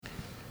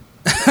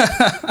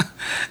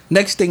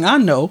Next thing I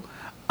know,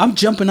 I'm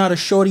jumping out a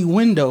shorty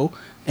window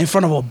in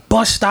front of a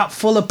bus stop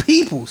full of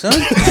people, son.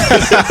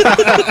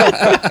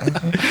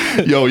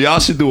 Yo, y'all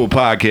should do a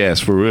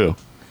podcast for real.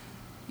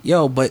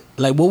 Yo, but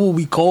like, what would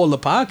we call the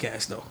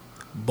podcast though?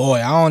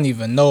 Boy, I don't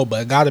even know,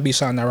 but it got to be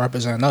something that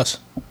represents us.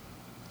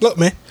 Look,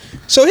 man.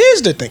 So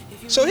here's the thing.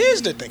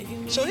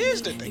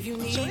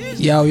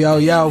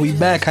 Yo, we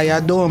back. How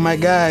y'all doing, my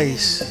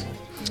guys?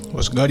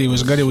 What's goody?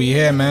 We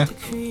here, man.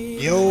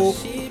 Yo,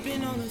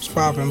 what's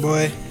poppin',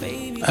 boy?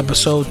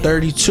 Episode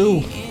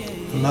 32.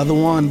 Another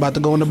one about to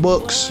go in the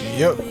books.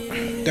 Yep.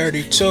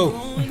 32.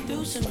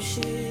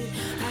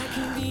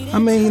 I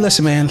mean,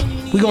 listen, man.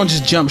 We're going to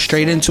just jump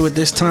straight into it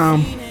this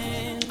time.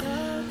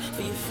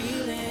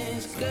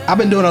 I've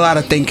been doing a lot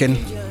of thinking.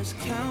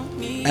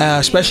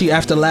 Especially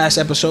after last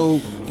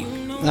episode.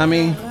 I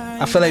mean,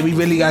 I feel like we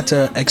really got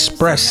to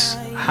express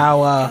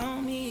how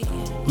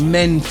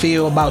men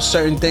feel about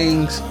certain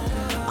things.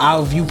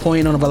 Our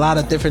viewpoint on a lot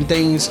of different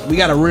things. We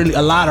got a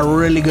lot of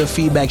really good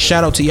feedback.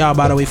 Shout out to y'all,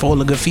 by the way, for all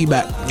the good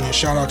feedback. Yeah,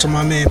 shout out to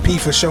my man P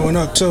for showing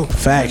up too.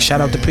 Facts.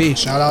 Shout out to P.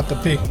 Shout out to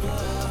P.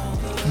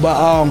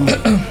 But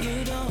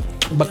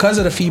because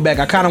of the feedback,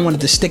 I kind of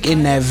wanted to stick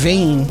in that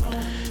vein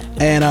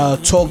and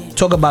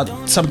talk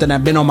about something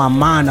that's been on my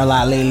mind a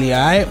lot lately. All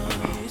right.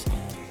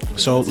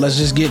 So let's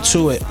just get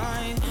to it.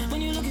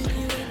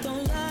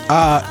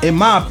 In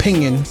my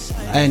opinion,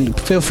 and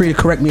feel free to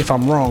correct me if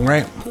I'm wrong,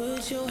 right?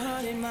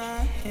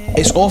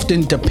 It's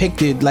often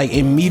depicted like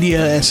in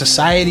media and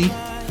society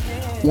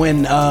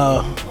when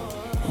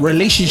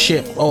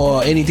relationship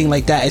or anything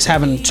like that is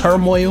having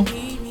turmoil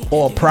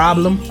or a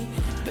problem.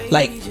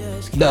 Like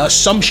the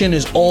assumption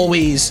is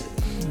always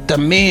the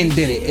man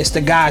did it. It's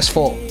the guy's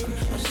fault.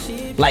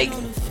 Like,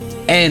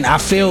 and I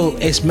feel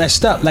it's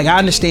messed up. Like I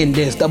understand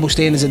there's double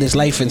standards in this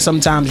life, and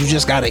sometimes you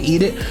just gotta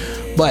eat it.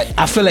 But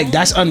I feel like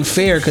that's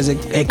unfair because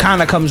it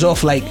kind of comes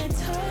off like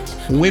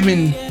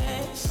women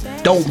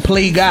don't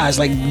play guys.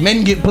 Like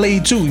men get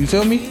played too. You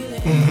feel me?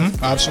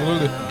 Mm-hmm.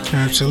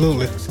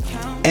 Absolutely.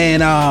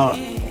 And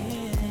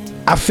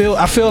I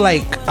feel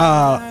like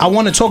I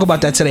want to talk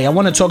about that today. I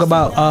want to talk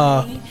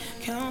about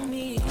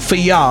for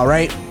y'all,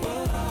 right?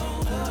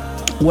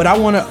 What I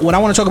want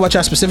to talk about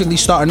y'all specifically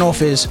starting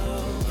off is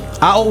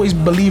I always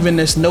believe in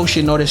this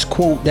notion or this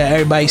quote that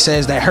everybody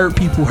says that hurt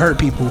people.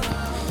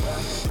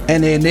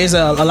 And then there's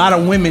a lot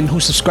of women who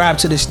subscribe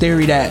to this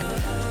theory that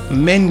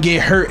men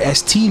get hurt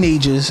as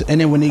teenagers, and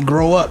then when they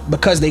grow up,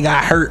 because they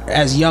got hurt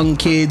as young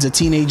kids or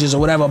teenagers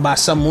or whatever by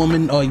some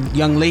woman or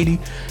young lady,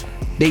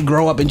 they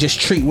grow up and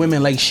just treat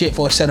women like shit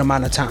for a set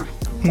amount of time.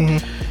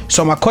 Mm-hmm.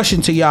 So my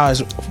question to y'all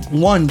is,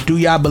 one, do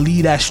y'all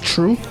believe that's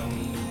true?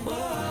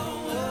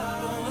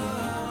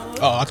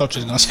 Oh, I thought you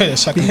was gonna say the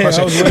second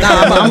question.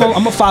 I'm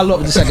gonna follow up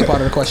with the second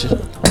part of the question.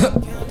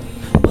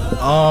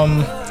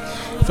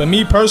 For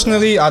me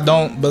personally, I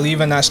don't believe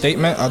in that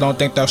statement. I don't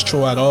think that's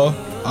true at all.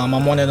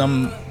 I'm one of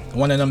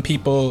them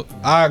people.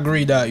 I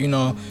agree that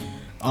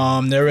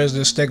there is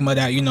this stigma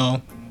that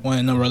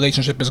when a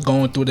relationship is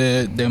going through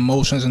the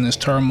emotions and this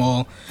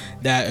turmoil,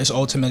 that it's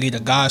ultimately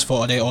the guy's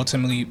fault, or they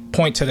ultimately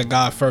point to the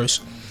guy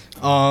first.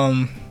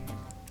 Again,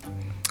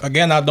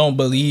 I don't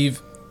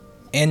believe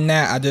in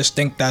that. I just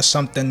think that's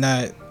something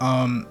that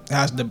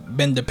has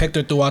been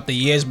depicted throughout the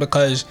years,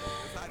 because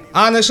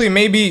honestly,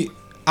 maybe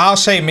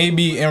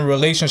in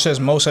relationships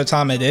most of the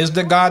time it is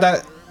the guy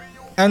that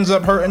ends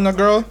up hurting the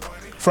girl,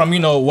 from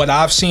what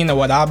I've seen and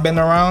what I've been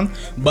around.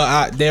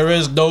 But there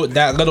is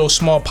that little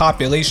small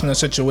population of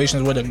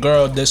situations where the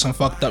girl did some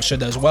fucked up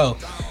shit as well.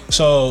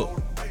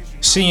 So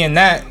seeing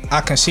that,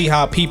 I can see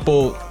how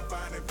people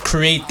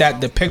create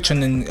that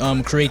depiction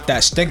and create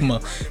that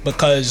stigma,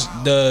 because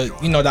the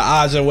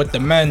odds are with the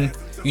men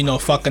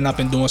fucking up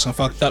and doing some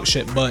fucked up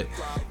shit. But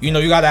you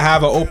gotta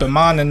have an open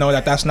mind and know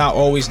that that's not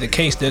always the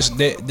case.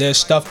 There's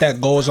stuff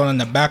that goes on in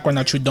the background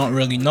that you don't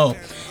really know.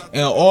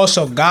 And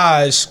also,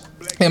 guys,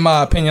 in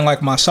my opinion,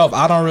 like myself,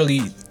 I don't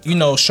really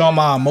show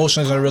my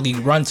emotions and really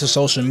run to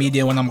social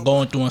media when I'm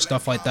going through and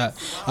stuff like that.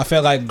 I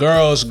feel like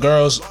girls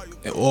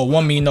or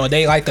women,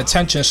 they like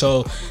attention,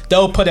 so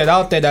they'll put it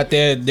out there that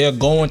they're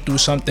going through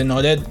something,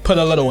 or they'll put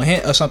a little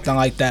hint or something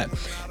like that.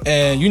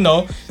 And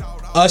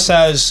us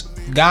as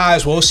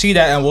guys, we'll see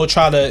that and we'll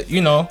try to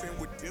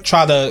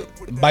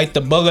bite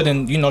the bullet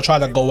and try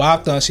to go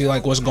after and see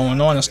like what's going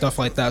on and stuff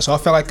like that. So I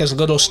feel like there's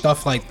little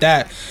stuff like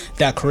that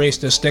creates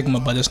the stigma,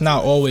 but it's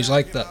not always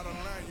like that.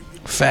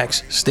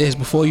 Facts. Stiz,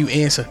 before you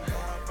answer,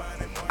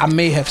 I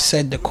may have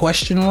said the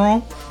question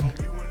wrong.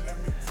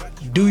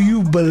 Do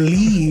you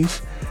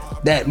believe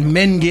that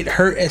men get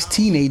hurt as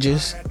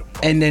teenagers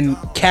and then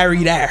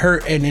carry that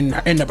hurt and then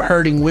end up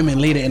hurting women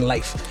later in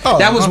life?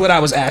 That was what I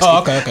was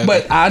asking. Okay.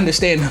 But I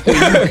understand.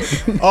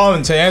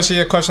 To answer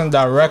your question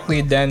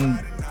directly,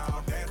 then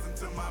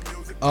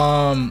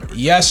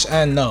yes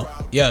and no.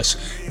 Yes.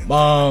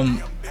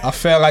 I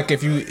feel like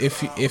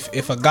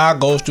if a guy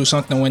goes through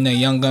something when they're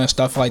younger and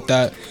stuff like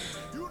that,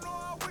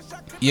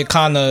 you're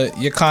kind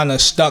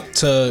of stuck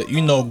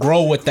to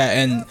grow with that.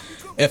 And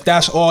if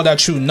that's all that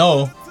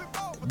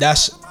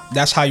that's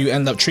that's how you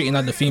end up treating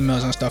other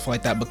females and stuff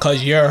like that,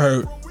 because you're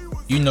hurt.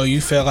 You know,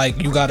 you feel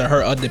like you gotta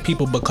hurt other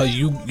people because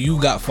you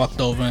got fucked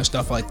over and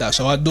stuff like that.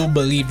 So I do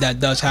believe that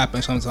does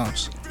happen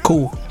sometimes.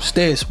 Cool.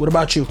 Stiz, what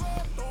about you?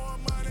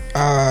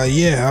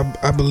 Yeah,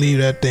 I believe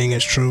that thing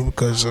is true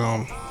because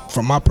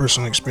from my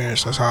personal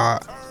experience, that's how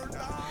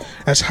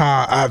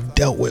I've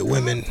dealt with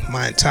women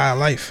my entire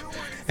life,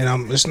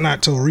 and it's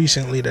not till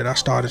recently that I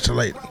started to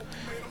like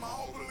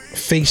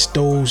face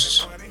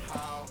those,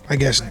 I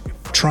guess,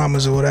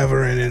 traumas or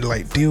whatever, and then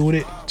like deal with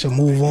it to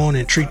move on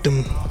and treat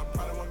them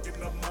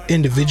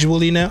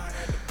individually now.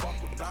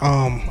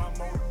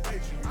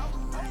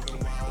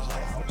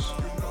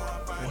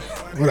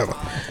 Whatever.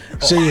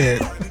 So yeah,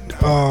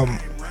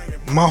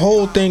 my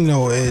whole thing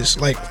though is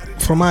like,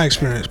 from my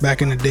experience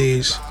back in the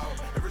days,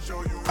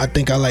 I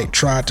think I like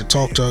tried to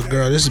talk to a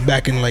girl. This is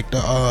back in like the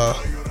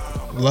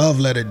love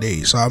letter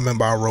days. So I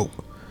remember I wrote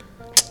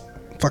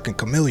fucking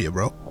Camellia,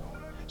 bro.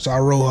 So I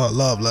wrote her a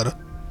love letter.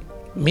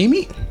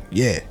 Mimi?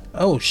 Yeah.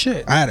 Oh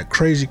shit. I had a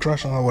crazy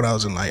crush on her when I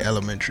was in like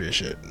elementary and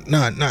shit.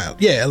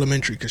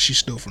 Elementary, because she's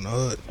still from the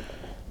hood.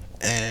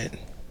 And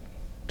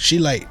she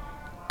like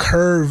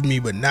curved me,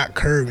 but not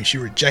curved me. She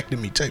rejected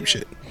me type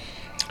shit.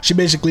 She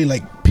basically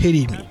like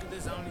pitied me.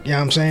 You know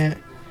what I'm saying?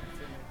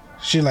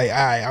 She like,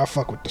 alright, I'll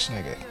fuck with this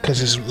nigga because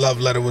his love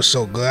letter was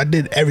so good. I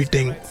did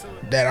everything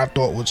that I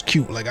thought was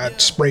cute. Like I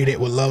sprayed it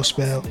with love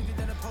spell.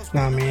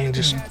 Know what I mean?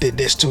 Just did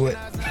this to it.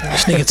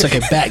 This nigga took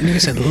it back.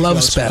 Nigga said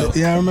love spell.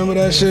 Yeah, I remember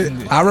that shit.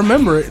 I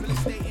remember it.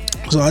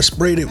 So I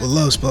sprayed it with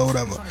love spell,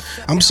 whatever.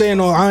 I'm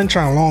saying, I ain't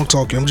trying to long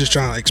talk you. I'm just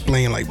trying to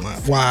explain like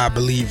why I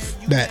believe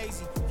that.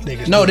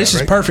 No, this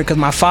is perfect because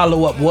my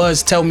follow up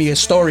was tell me a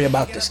story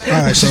about this. All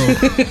right, so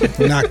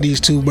knock these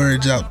two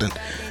birds out then.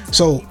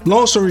 So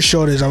long story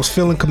short is I was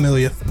feeling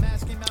Camellia,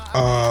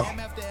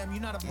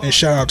 and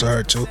shout out to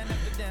her too.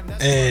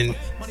 And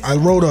I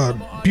wrote a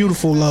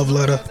beautiful love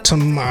letter to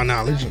my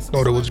knowledge. I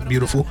thought it was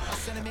beautiful.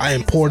 I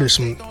imported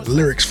some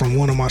lyrics from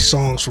one of my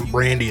songs from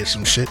Brandy or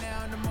some shit. You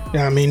know what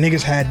I mean?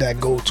 Niggas had that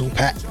go-to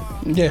pack.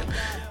 Yeah.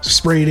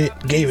 Sprayed it,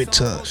 gave it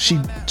to her.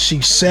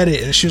 She said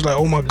it and she was like,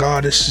 oh my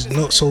God, this is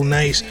not so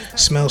nice,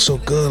 smells so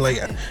good, like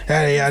yada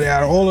yada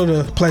yada, all of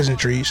the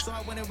pleasantries.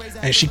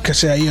 And she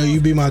said, yo, you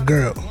be my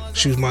girl.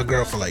 She was my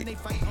girl for like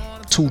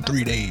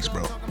 2-3 days,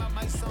 bro.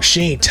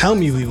 She ain't tell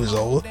me we was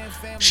over.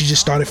 She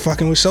just started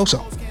fucking with So-So.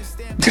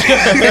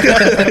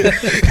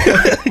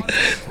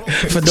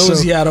 For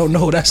those of y'all don't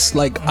know, that's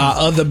like our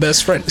other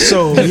best friend.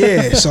 So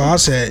yeah, so I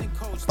said,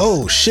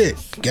 oh shit,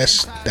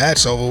 guess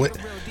that's over with.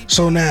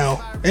 So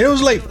now, and it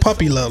was like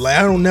puppy love. Like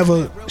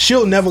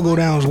she'll never go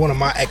down as one of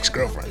my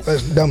ex-girlfriends.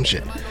 That's dumb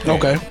shit.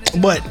 Okay.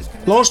 But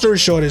long story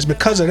short is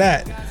because of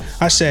that,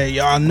 I said,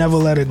 yo, I'll never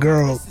let a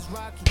girl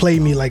play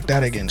me like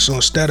that again. So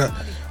instead of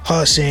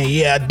her saying,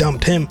 yeah, I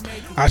dumped him,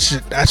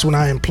 that's when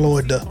I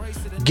implored to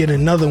get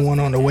another one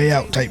on the way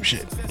out type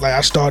shit. Like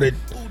I started,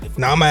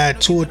 now I'm gonna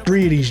add 2 or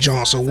 3 of these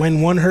joints. So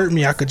when one hurt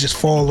me, I could just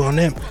fall on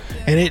them.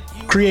 And it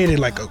created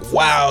like a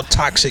wild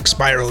toxic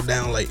spiral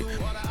down like,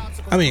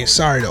 I mean,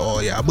 sorry to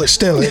all y'all, but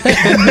still,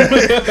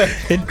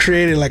 it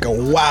created like a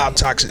wild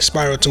toxic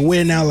spiral to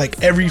where now,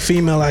 like every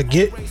female I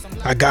get,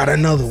 I got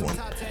another one.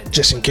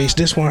 Just in case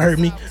this one hurt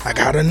me, I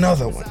got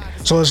another one.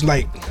 So it's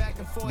like,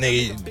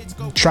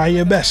 nigga, try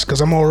your best,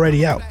 because I'm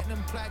already out.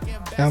 You know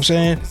what I'm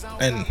saying?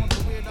 And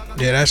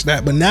yeah, that's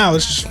that. But now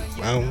it's just,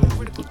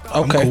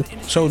 okay. Cool.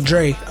 So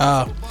Dre,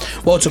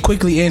 well, to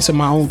quickly answer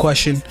my own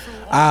question,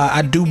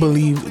 I do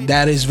believe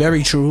that is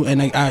very true,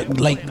 and I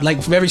like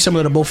very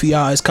similar to both of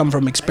y'all. It's come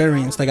from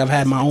experience. Like I've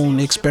had my own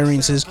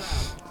experiences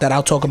that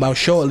I'll talk about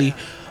shortly,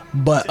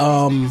 but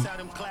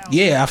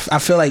yeah, I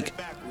feel like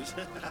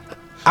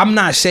I'm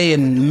not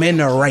saying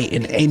men are right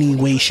in any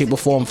way, shape, or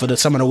form for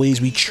some of the ways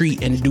we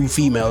treat and do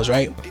females,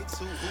 right?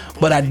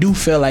 But I do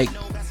feel like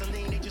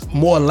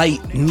more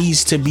light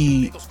needs to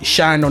be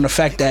shined on the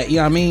fact that, you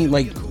know what I mean,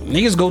 like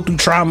niggas go through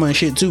trauma and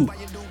shit too.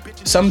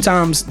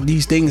 Sometimes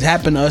these things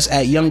happen to us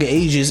at younger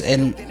ages,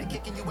 and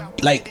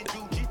like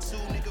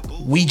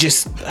we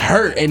just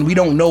hurt and we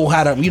don't know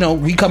how to, you know,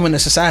 we come in a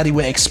society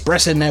where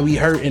expressing that we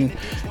hurt and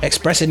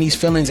expressing these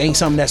feelings ain't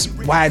something that's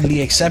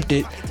widely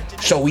accepted.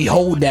 So we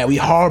hold that, we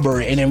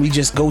harbor it, and then we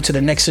just go to the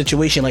next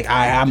situation like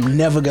I'm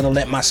never gonna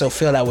let myself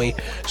feel that way,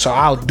 so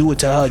I'll do it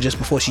to her just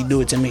before she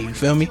do it to me. You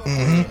feel me?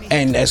 Mm-hmm.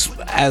 And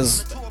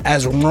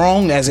as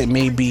wrong as it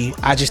may be,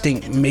 I just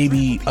think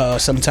maybe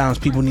sometimes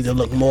people need to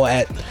look more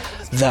at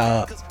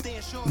the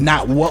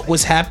not what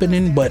was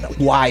happening, but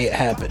why it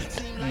happened.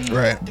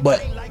 right. But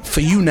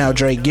for you now,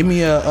 Dre, give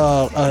me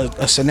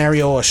a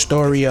scenario or a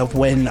story of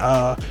when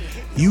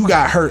you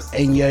got hurt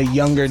in your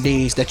younger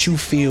days that you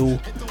feel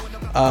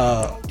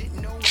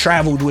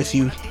traveled with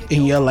you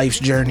in your life's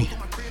journey.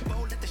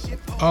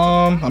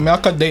 I mean, I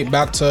could date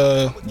back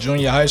to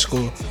junior high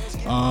school.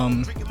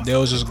 There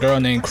was this girl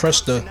named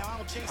Krista.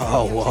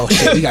 Oh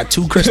shit, we got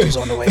 2 Crystals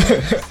on the way.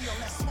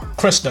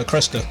 Krista.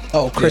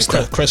 Oh, Krista.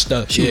 Yeah,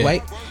 Krista. She yeah.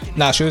 white?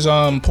 Nah, she was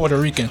Puerto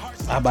Rican.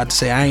 I'm about to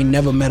say I ain't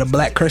never met a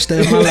black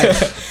Krista in my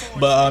life.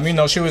 But you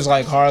know, she was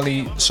like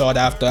hardly sought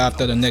after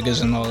the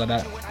niggas and all of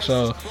that.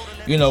 So,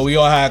 you know, we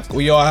all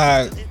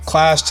had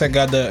class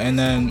together, and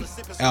then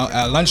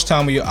at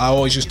lunchtime I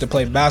always used to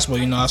play basketball.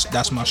 You know,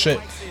 that's my shit.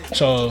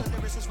 So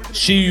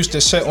she used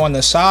to sit on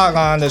the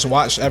sideline, just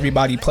watch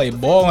everybody play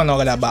ball and all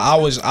of that. But I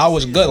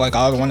was good, like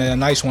I was one of the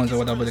nice ones or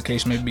whatever the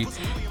case may be.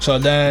 So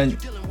then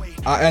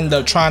I ended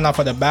up trying out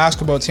for the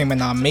basketball team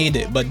and I made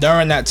it. But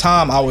during that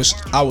time, I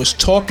was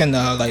talking to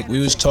her, like we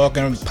was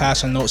talking,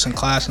 passing notes in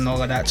class and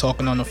all of that,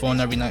 talking on the phone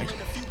every night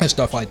and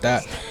stuff like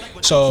that.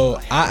 So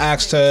I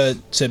asked her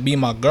to be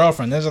my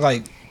girlfriend. This is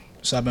like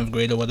 7th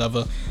grade or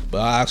whatever.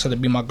 But I asked her to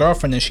be my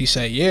girlfriend and she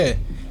said yeah.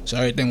 So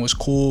everything was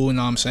cool, you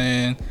know what I'm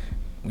saying?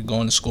 We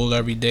going to school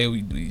every day.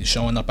 We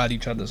showing up at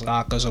each other's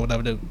lockers or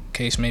whatever the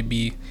case may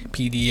be,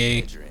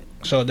 PDA.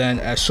 So then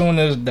as soon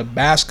as the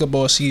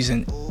basketball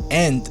season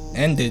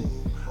ended,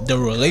 the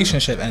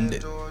relationship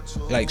ended.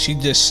 Like she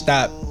just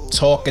stopped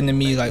talking to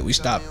me. Like she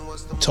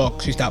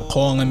stopped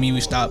calling me.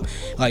 We stopped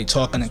like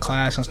talking in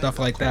class and stuff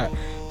like that.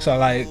 So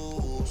like,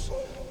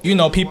 you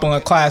know, people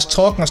in class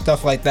talking and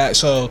stuff like that.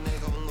 So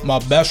my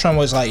best friend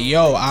was like,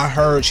 yo, I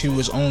heard she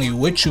was only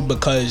with you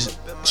because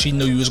she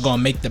knew you was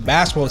gonna make the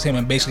basketball team,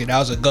 and basically that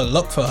was a good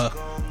look for her.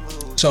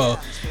 So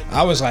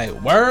I was like,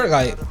 word?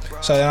 Like,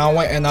 so then I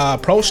went and I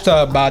approached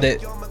her about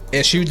it,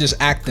 and she was just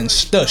acting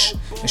stush.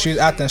 And she was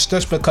acting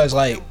stush because,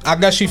 like, I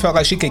guess she felt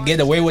like she could get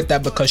away with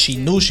that because she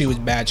knew she was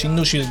bad. She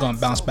knew she was gonna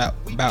bounce back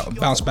from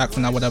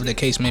that, whatever the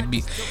case may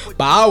be.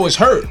 But I was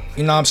hurt,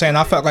 you know what I'm saying?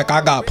 I felt like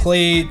I got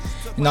played.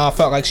 You know, I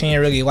felt like she didn't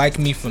really like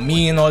me for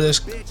me and all this,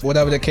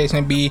 whatever the case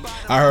may be.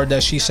 I heard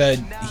that she said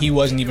he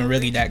wasn't even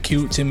really that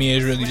cute to me.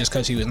 It's really just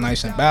because he was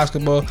nice in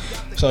basketball.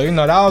 So, you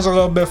know, that was a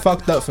little bit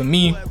fucked up for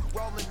me.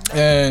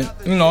 And,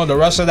 you know, the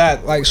rest of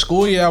that, like,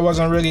 school year, I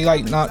wasn't really,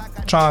 like,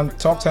 not trying to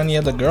talk to any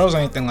other girls or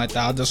anything like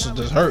that. I just was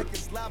just hurt.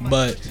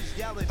 But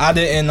I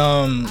didn't,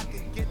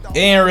 it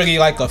didn't really,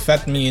 like,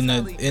 affect me in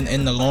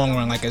the long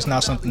run. Like, it's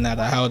not something that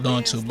I held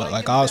on to. But,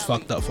 like, I was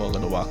fucked up for a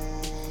little while.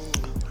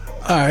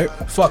 All right.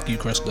 Fuck you,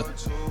 Krista.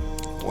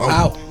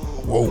 Wow.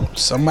 Whoa.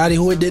 Somebody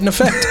who it didn't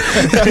affect.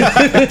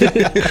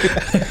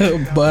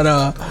 But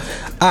all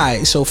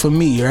right, so for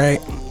me,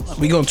 right,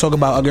 we gonna talk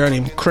about a girl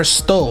named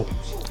Crystal.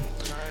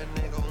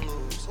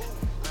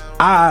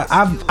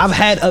 I've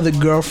had other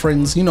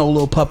girlfriends, you know,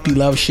 little puppy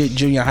love shit,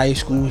 junior high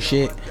school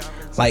shit.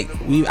 Like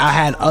I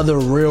had other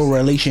real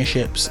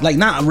relationships. Like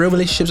not real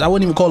relationships, I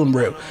wouldn't even call them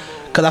real.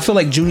 Cause I feel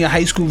like junior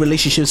high school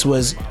relationships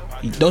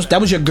that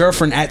was your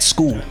girlfriend at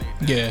school.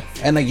 Yeah.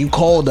 And like you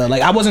called her.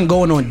 Like I wasn't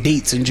going on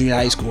dates in junior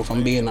high school, if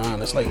I'm being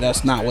honest. Like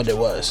that's not what it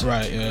was.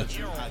 Right, yeah.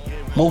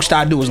 Most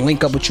I do is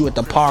link up with you at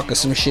the park or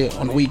some shit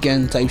on the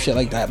weekend, type shit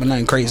like that, but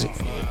nothing crazy.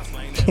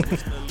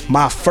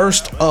 My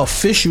first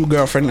official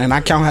girlfriend, and I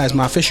count her as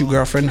my official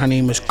girlfriend, her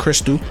name is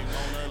Crystal.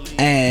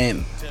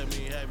 And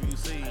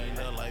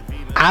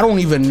I don't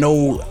even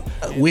know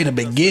where to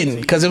begin,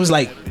 because it was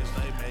like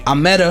I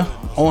met her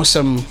on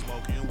some,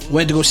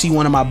 went to go see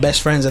one of my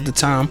best friends at the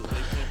time,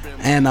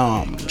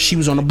 and she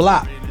was on the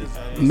block.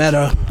 Met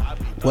her,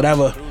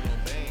 whatever.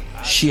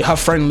 Her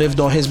friend lived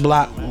on his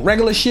block.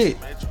 Regular shit.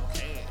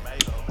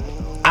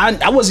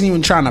 I wasn't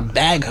even trying to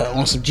bag her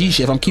on some G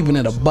shit, if I'm keeping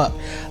it a buck.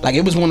 Like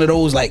it was one of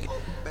those, like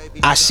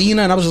I seen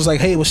her and I was just like,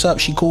 hey, what's up?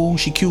 She cool,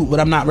 she cute, but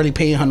I'm not really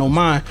paying her no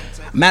mind.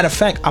 Matter of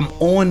fact, I'm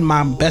on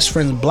my best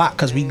friend's block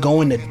because we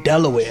going to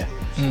Delaware.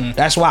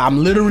 That's why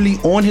I'm literally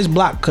on his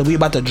block, because we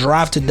about to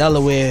drive to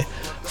Delaware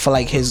for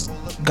like his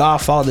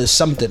godfather's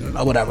something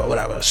or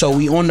whatever. So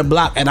we on the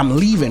block and I'm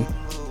leaving.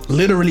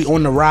 Literally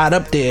on the ride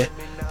up there,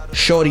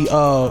 shorty,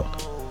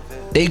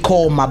 they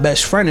called my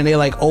best friend and they're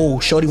like, oh,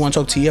 shorty want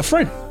to talk to your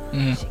friend.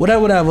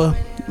 Whatever.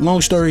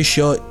 Long story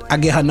short, I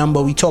get her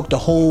number. We talked the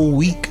whole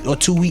week or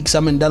 2 weeks.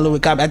 I'm in Delaware.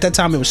 At that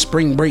time, it was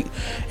spring break,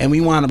 and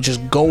we wound up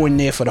just going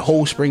there for the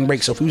whole spring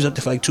break. So we was up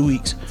there for like 2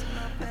 weeks,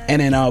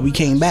 and then we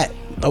came back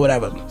or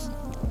whatever.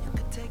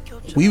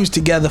 We was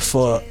together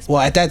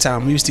at that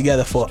time, we was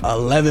together for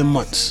 11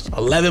 months.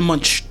 11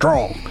 months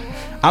strong.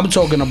 I'm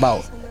talking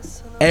about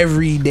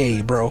every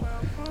day, bro.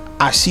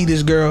 I see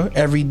this girl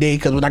every day,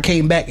 because when I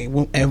came back, it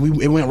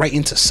went right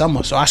into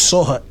summer. So I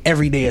saw her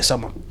every day of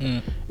summer.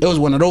 It was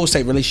one of those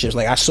type relationships.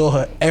 Like I saw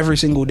her every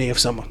single day of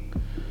summer.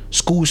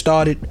 School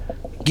started,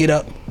 get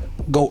up,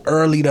 go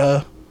early to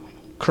her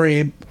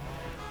crib,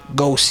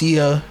 go see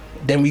her.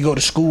 Then we go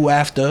to school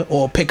after,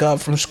 or pick her up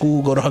from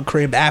school, go to her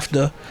crib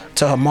after,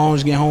 till her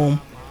moms get home.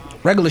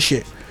 Regular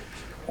shit.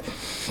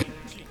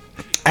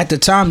 At the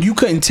time, you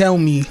couldn't tell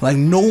me, like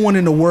no one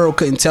in the world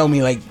couldn't tell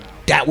me like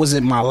that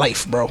wasn't my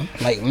life, bro.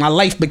 Like my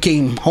life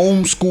became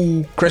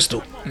homeschool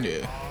Crystal.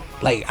 Yeah.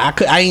 Like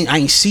I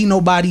ain't see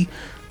nobody.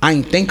 I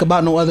ain't think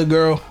about no other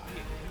girl.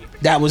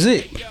 That was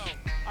it.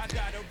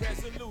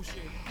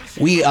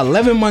 We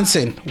 11 months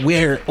in,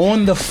 we're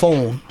on the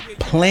phone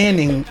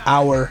planning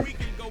our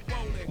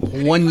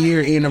 1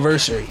 year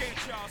anniversary.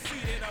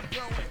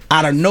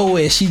 Out of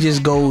nowhere, she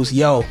just goes,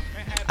 yo,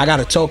 I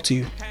gotta talk to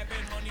you.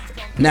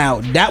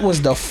 Now that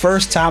was the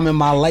first time in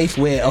my life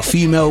where a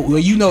female, where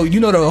you know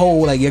the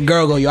whole like your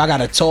girl go, yo, I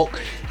gotta talk,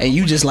 and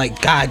you just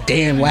like, God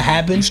damn, what You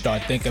happened?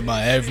 start thinking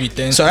about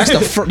everything. So that's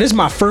this is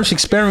my first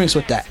experience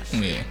with that.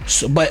 Yeah.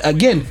 So, but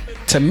again,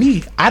 to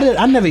me,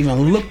 I never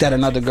even looked at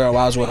another girl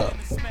while I was with her.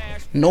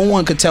 No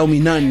one could tell me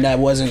nothing that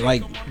wasn't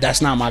like,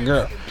 that's not my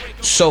girl.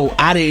 So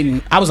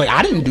I was like,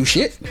 I didn't do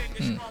shit.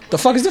 The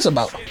fuck is this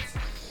about?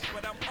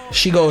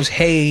 She goes,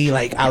 hey,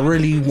 like, I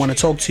really want to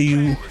talk to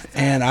you,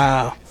 and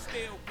I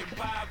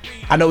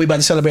know we about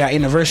to celebrate our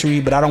anniversary,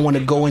 but I don't want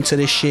to go into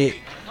this shit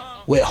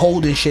with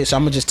holding shit, so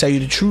I'm gonna just tell you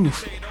the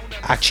truth.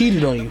 I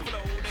cheated on you.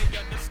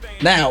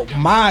 Now,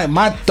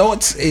 my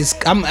thoughts is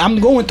I'm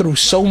going through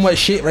so much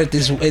shit right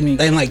this in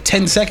like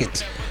 10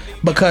 seconds.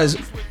 Because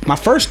my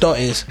first thought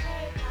is,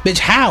 bitch,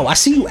 how? I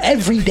see you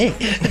every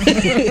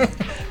day.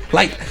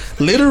 Like,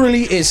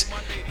 literally, is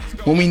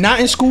when we not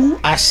in school,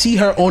 I see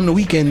her on the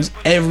weekends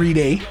every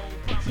day.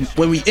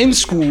 When we in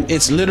school,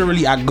 it's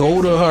literally I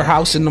go to her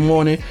house in the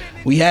morning,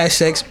 we have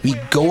sex, we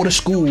go to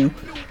school,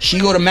 she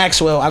go to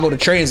Maxwell, I go to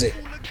Transit.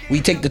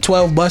 We take the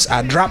 12 bus,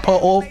 I drop her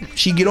off,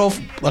 she get off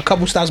a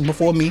couple stops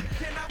before me,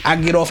 I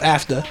get off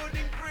after.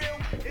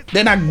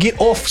 Then I get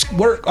off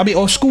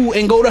off school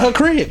and go to her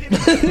crib.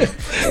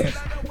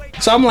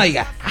 So I'm like,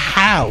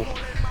 how?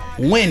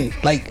 When?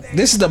 Like,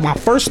 this is my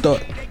first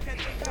thought.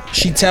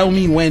 She tell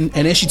me when,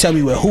 and then she tell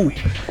me with who.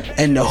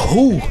 And the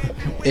who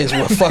is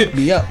what fucked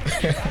me up.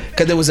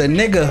 Cause there was a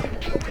nigga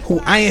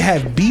who I ain't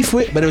have beef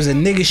with, but it was a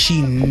nigga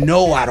she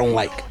know I don't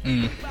like.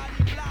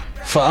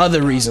 For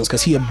other reasons,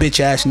 cause he a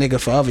bitch ass nigga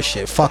for other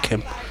shit. Fuck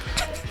him.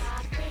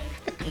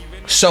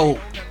 So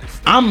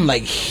I'm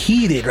like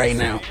heated right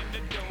now.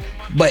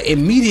 But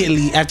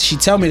immediately after she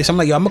tell me this, I'm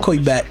like, yo, I'm gonna call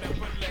you back.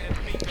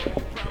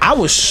 I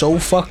was so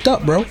fucked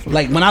up, bro.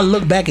 Like, when I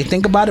look back and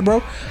think about it,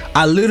 bro,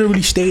 I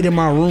literally stayed in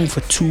my room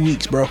for 2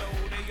 weeks, bro.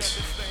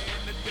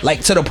 Like,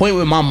 to the point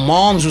where my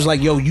mom's was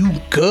like, yo, you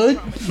good?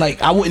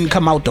 Like, I wouldn't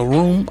come out the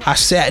room. I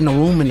sat in the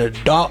room in the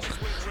dark,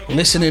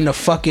 listening to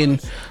fucking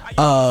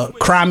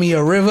Cry Me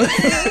a River.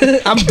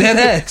 I'm dead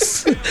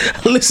ass.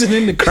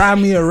 Listening to Cry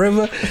Me a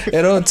River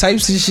and all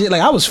types of shit.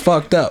 Like, I was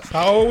fucked up.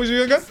 How old was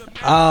you again?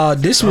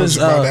 This was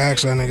about to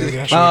ask that nigga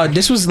again.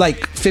 this was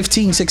like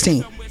 15,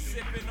 16.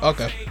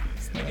 Okay.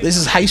 This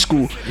is high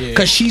school.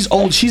 Cause she's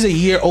old. She's a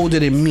year older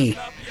than me.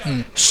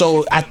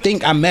 So I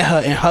think I met her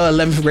in her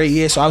 11th grade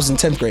year. So I was in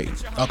 10th grade.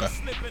 Okay.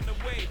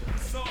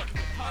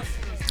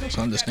 That's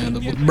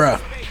understandable.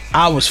 Bruh,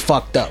 I was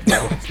fucked up,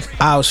 bro.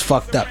 I was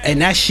fucked up.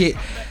 And that shit,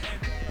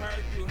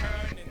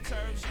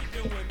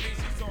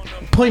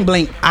 point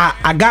blank,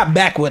 I got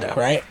back with her,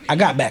 right? I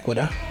got back with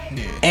her.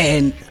 Yeah.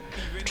 And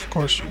Of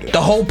course you did.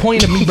 the whole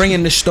point of me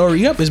bringing this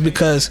story up is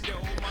because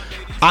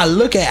I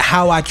look at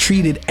how I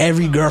treated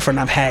every girlfriend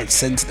I've had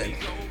since then.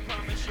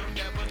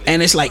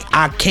 And it's like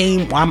I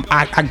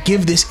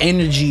give this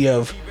energy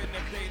of,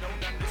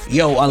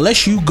 yo,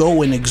 unless you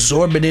go an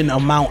exorbitant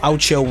amount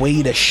out your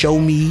way to show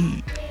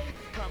me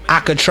I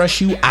could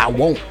trust you, I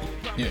won't.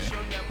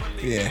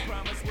 Yeah.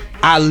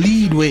 I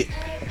lead with,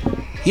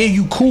 yeah,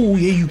 you cool,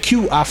 yeah, you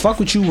cute, I fuck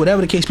with you,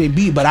 whatever the case may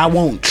be, but I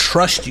won't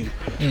trust you.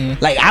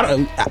 Like,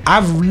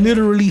 I've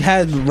literally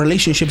had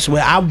relationships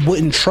where I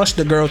wouldn't trust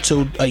a girl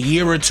till a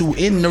year or two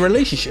in the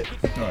relationship.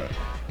 Right.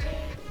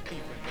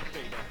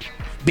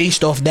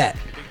 Based off that.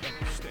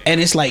 And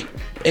it's like,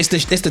 it's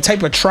the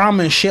type of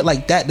trauma and shit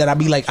like that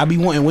I be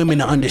wanting women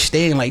to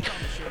understand. Like,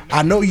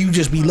 I know you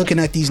just be looking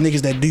at these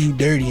niggas that do you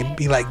dirty and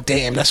be like,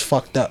 damn, that's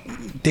fucked up.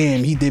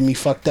 Damn, he did me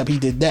fucked up, he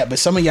did that. But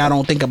some of y'all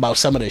don't think about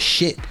some of the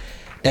shit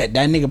that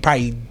nigga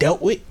probably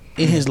dealt with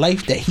in his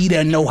life, that he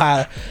didn't know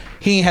how,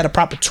 he ain't had the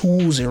proper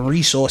tools and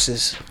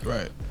resources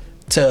Right.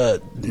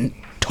 to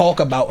talk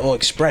about or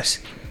express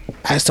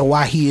as to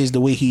why he is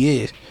the way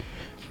he is.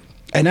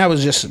 And that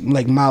was just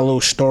like my little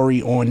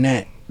story on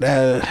that.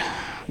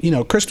 You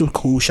know, Crystal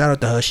cool. Shout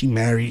out to her. She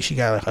married. She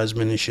got a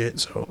husband and shit.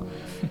 So,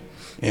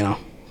 you know,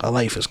 her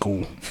life is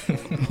cool.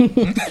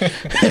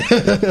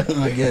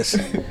 I guess.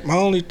 My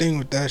only thing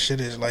with that shit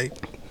is like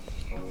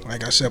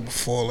I said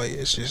before, like,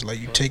 it's just like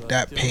you take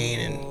that pain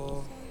and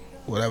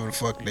whatever the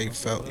fuck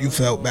you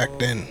felt back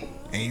then,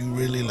 and you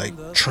really like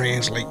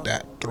translate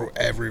that through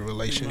every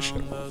relationship.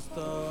 You know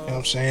what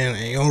I'm saying?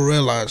 And you don't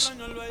realize,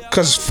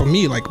 cause for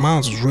me, like, mine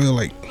was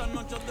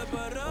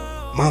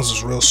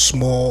real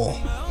small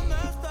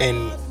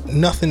and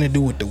nothing to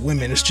do with the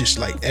women. It's just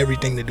like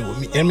everything to do with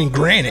me. I mean,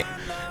 granted,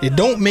 it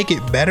don't make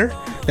it better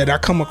that I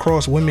come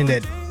across women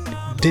that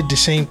did the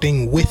same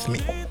thing with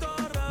me.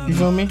 You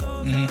feel me?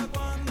 Mm-hmm.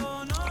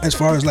 As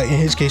far as like in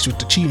his case with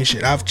the cheating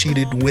shit, I've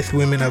cheated with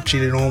women, I've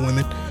cheated on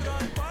women.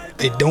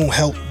 It don't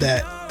help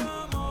that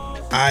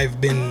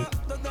I've been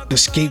the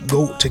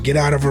scapegoat to get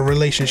out of a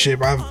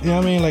relationship. You know what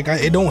I mean? Like,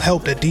 it don't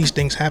help that these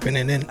things happen,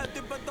 and then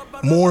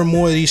more and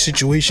more of these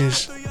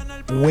situations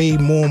weigh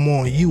more and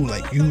more on you.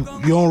 Like, you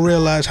don't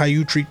realize how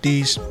you treat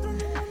these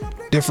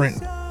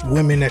different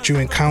women that you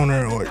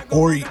encounter,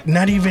 or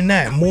not even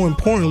that. More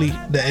importantly,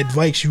 the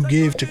advice you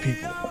give to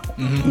people.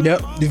 Mm-hmm.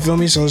 Yep. You feel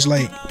me? So it's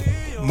like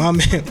my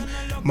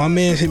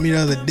man hit me the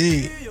other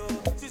day,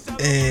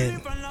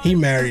 and he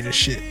married and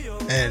shit.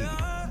 And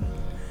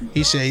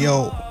he said,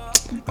 "Yo,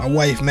 my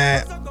wife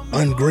mad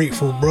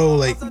ungrateful, bro.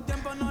 Like,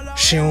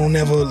 she don't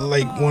never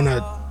like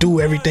wanna do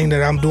everything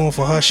that I'm doing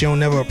for her. She don't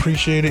never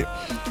appreciate it.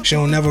 She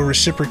don't never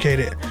reciprocate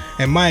it."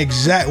 And my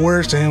exact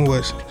words to him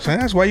was, "Son,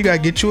 that's why you gotta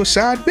get you a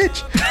side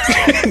bitch."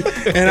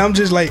 And I'm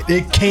just like,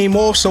 it came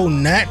off so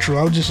natural.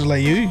 I was just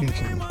like, you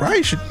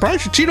probably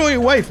should cheat on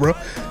your wife, bro,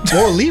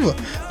 or leave her,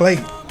 like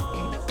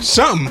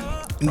something.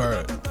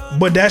 Right.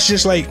 But that's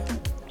just like,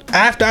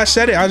 after I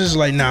said it, I was just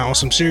like, nah, on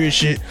some serious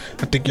shit,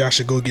 I think y'all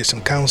should go get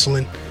some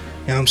counseling. You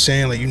know what I'm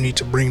saying? Like, you need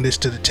to bring this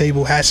to the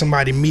table, have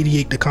somebody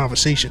mediate the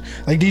conversation.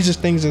 Like, these are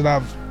things that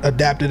I've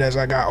adapted as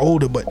I got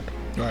older, but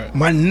Right.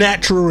 my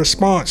natural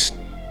response,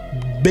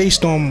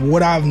 based on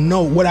what I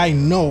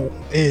know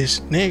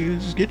is, nigga,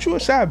 just get you a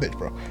side bitch,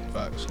 bro.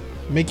 Facts.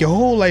 Make your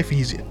whole life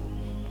easier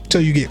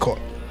till you get caught.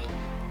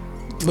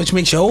 Which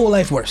makes your whole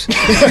life worse. By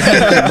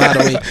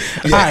the way.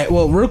 All right.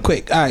 Well, real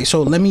quick. All right.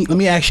 So let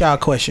me ask y'all a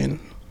question.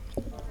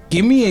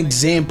 Give me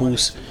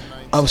examples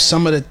of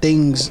some of the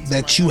things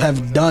that you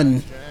have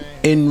done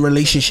in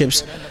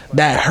relationships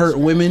that hurt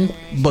women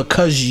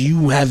because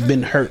you have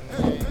been hurt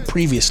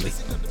previously.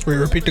 Wait,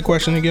 repeat the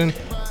question again.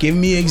 Give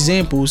me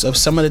examples of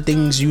some of the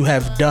things you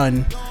have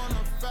done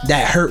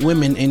that hurt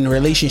women in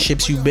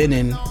relationships you've been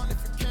in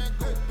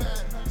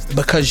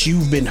because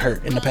you've been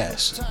hurt in the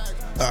past.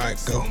 All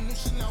right, go.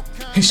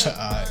 He said,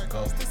 "Alright,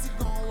 go."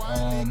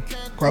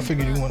 I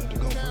figured you wanted to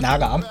go. Now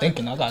I'm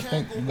thinking. I gotta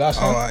think. You got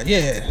All something? right,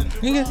 yeah,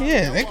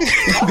 nigga.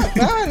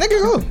 Nah, nigga,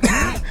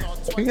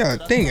 go. You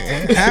gotta think.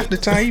 Half the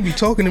time you be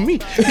talking to me.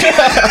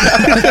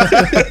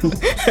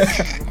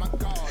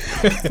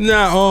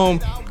 Nah,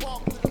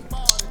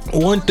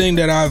 one thing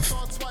that I've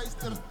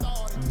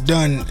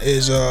done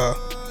is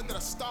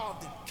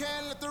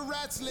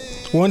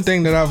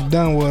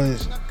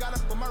was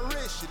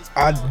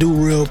I do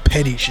real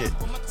petty shit.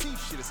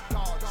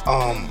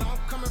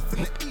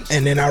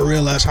 And then I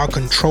realized how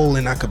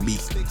controlling I could be,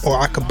 or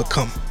I could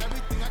become.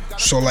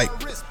 So like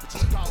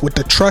with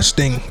the trust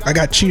thing, I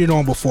got cheated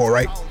on before,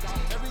 right?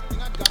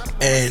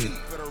 And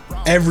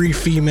every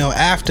female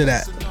after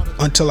that,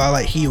 until I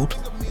like healed,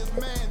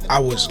 I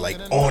was like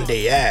on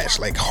their ass,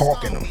 like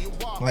hawking them.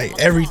 Like,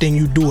 everything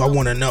you do, I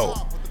want to know.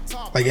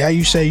 Like how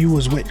you say you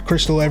was with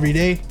Crystal every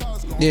day.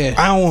 Yeah.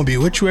 I don't want to be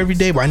with you every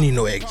day, but I need to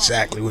know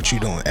exactly what you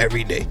doing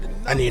every day.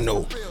 I need to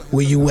know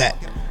where you at.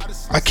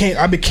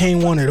 I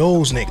became one of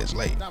those niggas,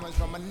 like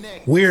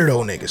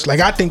weirdo niggas.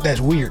 Like, I think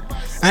that's weird.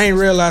 I ain't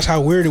realize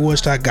how weird it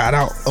was till I got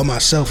out of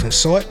myself and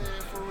saw it.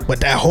 But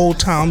that whole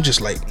time, I'm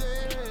just like,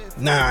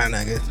 nah,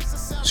 nigga.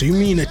 So you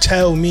mean to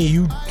tell me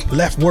you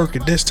left work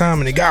at this time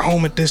and they got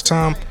home at this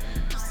time?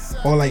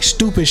 Or like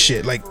stupid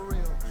shit, like,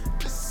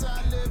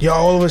 yo,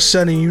 all of a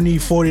sudden you need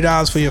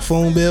 $40 for your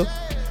phone bill.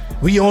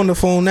 We on the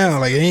phone now,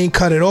 like, it ain't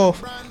cut it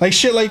off. Like,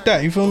 shit like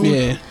that, you feel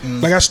me? Yeah.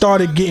 Like, I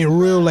started getting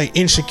real, like,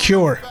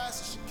 insecure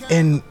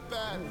in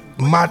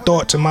my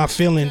thoughts and my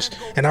feelings,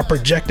 and I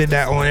projected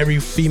that on every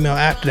female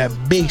after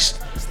that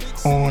based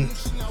on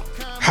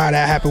how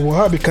that happened with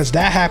her, because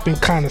that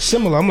happened kind of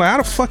similar. I'm like, how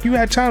the fuck you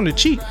had time to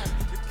cheat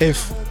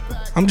if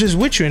I'm just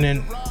with you? And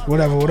then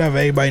whatever,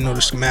 everybody know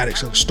the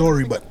schematics of the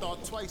story, but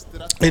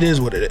it is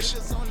what it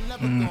is.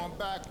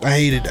 I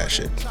hated that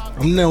shit.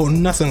 I'm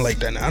nothing like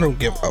that now. I don't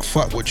give a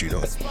fuck what you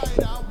doing.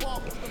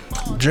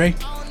 Dre?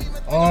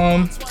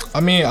 I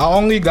mean, I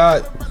only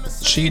got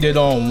cheated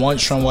on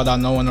once from what I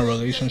know in a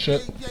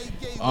relationship.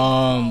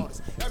 But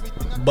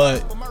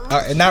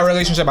in that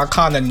relationship, I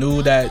kind of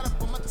knew that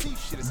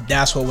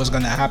that's what was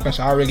gonna happen,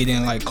 so I really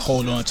didn't like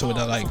hold on to it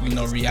or like, you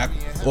know, react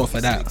off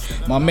of that.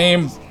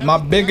 My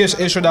biggest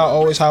issue that I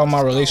always have in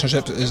my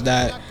relationships is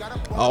that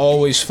I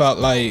always felt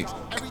like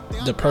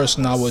the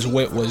person I was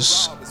with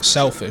was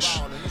selfish.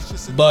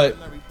 But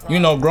you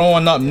know,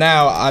 growing up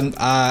now,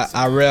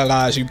 I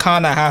realize you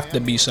kind of have to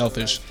be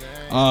selfish.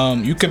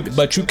 You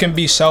can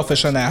be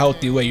selfish in a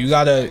healthy way. You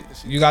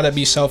gotta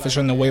be selfish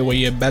in the way where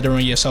you're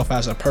bettering yourself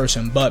as a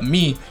person. But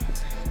me,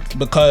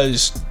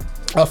 because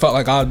I felt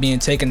like I was being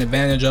taken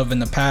advantage of in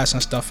the past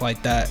and stuff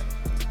like that,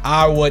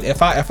 I would,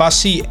 if I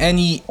see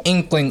any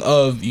inkling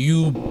of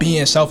you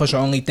being selfish or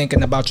only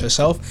thinking about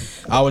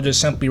yourself, I would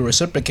just simply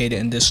reciprocate it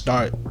and just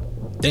start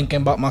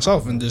thinking about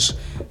myself and just,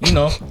 you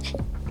know,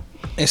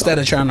 Instead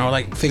of trying to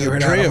like figure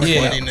it out.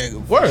 Yeah. Funny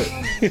nigga. Word.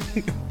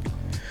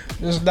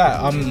 Just that.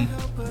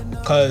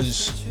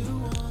 Cause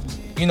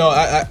you know,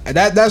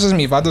 that's just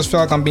me. If I just feel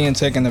like I'm being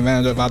taken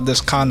advantage of, I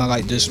just kind of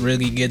like just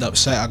really get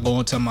upset. I go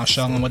into my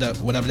shell and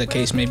whatever the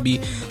case may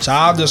be. So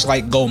I'll just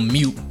like go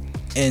mute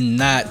and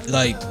not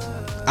like,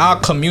 I'll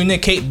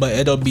communicate, but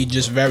it'll be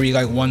just very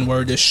like one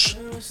wordish.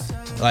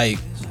 Like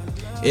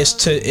it's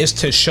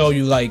to show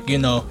you like, you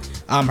know,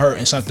 I'm hurt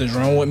and something's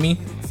wrong with me.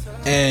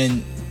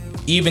 And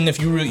even if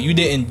you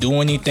didn't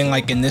do anything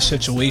like in this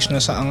situation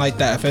or something like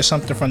that, if it's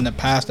something from the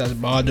past that's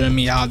bothering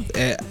me,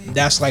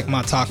 that's like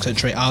my toxic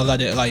trait. I'll let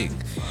it like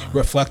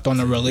reflect on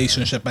the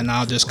relationship, and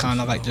I'll just kind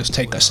of like just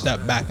take a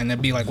step back and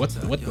then be like, what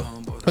the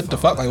what the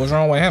fuck? Like, what's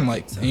wrong with him?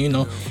 Like, you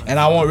know, and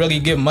I won't really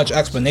give much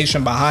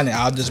explanation behind it.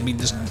 I'll just be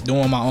just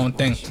doing my own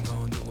thing.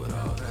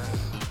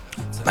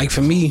 Like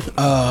for me,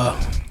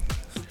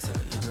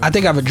 I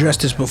think I've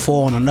addressed this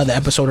before on another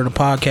episode of the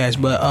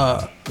podcast,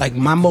 but like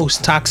my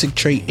most toxic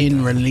trait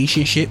in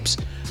relationships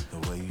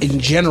in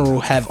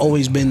general have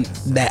always been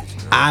that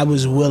I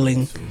was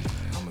willing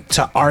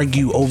to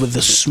argue over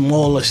the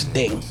smallest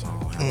thing.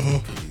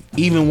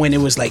 Even when it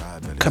was like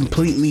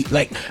completely,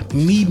 like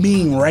me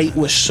being right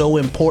was so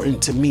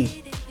important to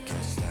me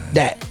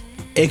that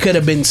it could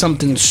have been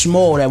something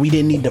small that we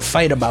didn't need to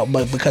fight about,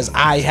 but because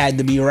I had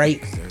to be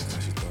right,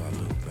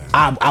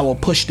 I will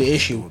push the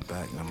issue.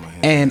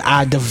 And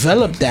I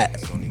developed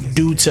that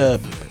due to,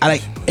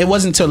 it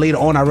wasn't until later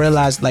on I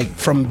realized, like,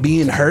 from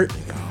being hurt,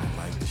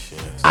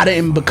 I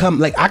didn't become,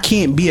 like, I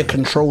can't be a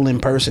controlling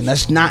person.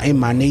 That's not in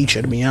my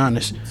nature, to be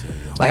honest.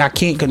 Like, I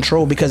can't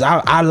control, because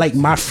I like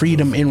my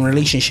freedom in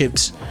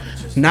relationships,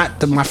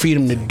 not my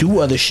freedom to do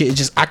other shit. It's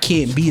just I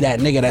can't be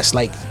that nigga that's,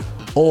 like,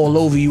 all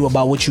over you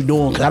about what you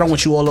doing, because I don't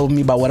want you all over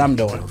me about what I'm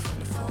doing.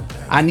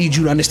 I need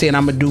you to understand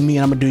I'm going to do me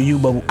and I'm going to do you,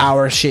 but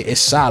our shit is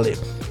solid.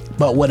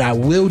 But what I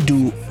will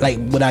do, like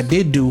what I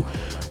did do,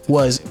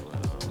 was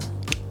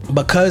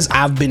because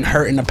I've been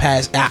hurt in the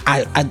past,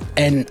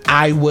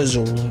 I was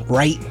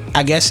right,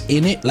 I guess,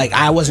 in it. Like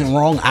I wasn't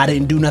wrong. I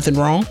didn't do nothing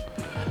wrong.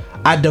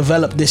 I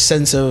developed this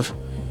sense of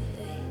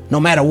no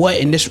matter what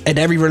in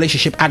every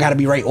relationship, I gotta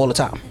be right all the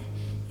time.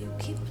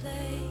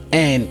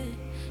 And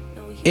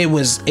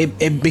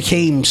it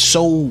became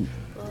so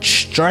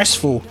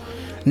stressful,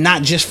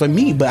 not just for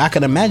me, but I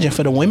could imagine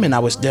for the women I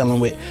was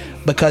dealing with,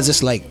 because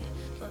it's like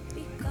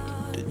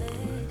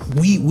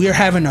we're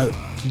having a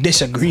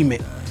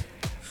disagreement,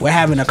 we're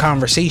having a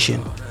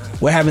conversation,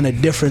 we're having a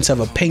difference of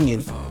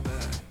opinion.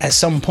 At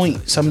some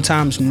point,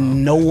 sometimes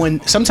no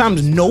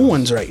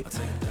one's right.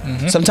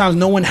 Sometimes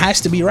no one has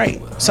to be right.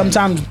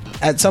 Sometimes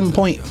at some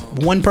point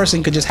one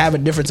person could just have a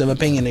difference of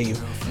opinion than you.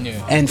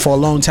 And for a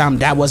long time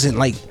that wasn't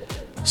like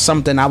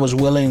something I was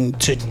willing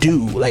to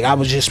do. Like I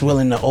was just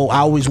willing to, I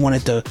always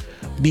wanted to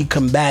be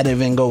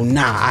combative and go,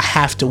 nah, I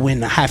have to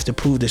win, I have to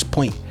prove this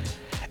point.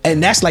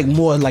 And that's like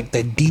more like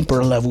the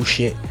deeper level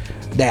shit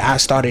that I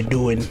started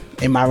doing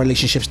in my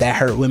relationships that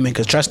hurt women.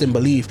 Because trust and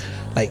believe,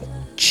 like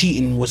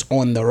cheating was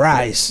on the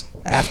rise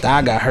after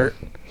I got hurt.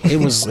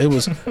 It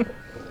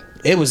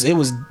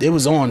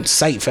was on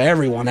sight for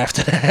everyone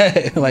after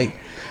that. Like,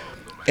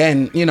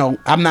 and you know,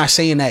 I'm not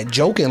saying that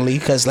jokingly,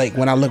 because like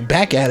when I look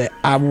back at it,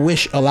 I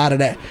wish a lot of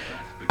that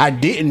I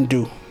didn't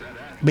do,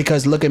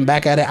 because looking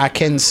back at it, I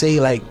can say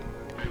like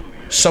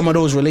some of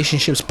those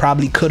relationships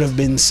probably could have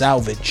been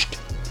salvaged,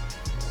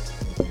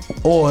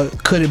 or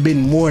could have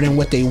been more than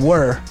what they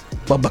were,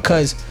 but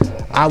because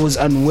I was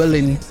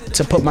unwilling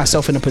to put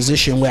myself in a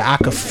position where I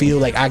could feel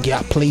like I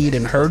got played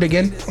and hurt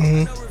again,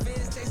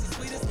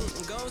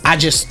 I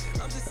just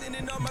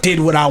did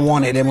what I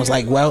wanted and was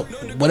like, well,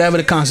 whatever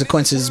the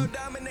consequences,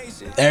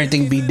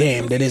 everything be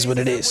damned, it is what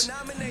it is.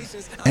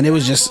 And it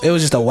was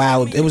just a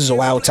wild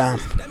time.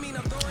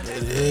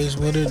 It is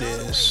what it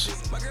is.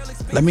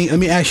 Let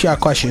me ask y'all a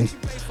question.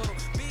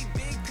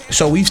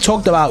 So we've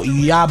talked about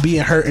y'all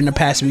being hurt in the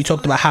past. We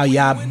talked about how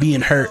y'all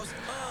being hurt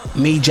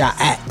made y'all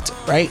act,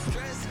 right?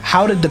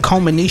 How did the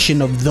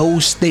culmination of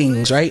those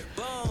things, right,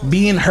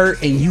 being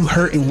hurt and you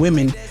hurting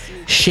women,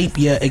 shape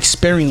your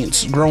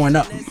experience growing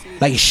up?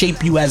 Like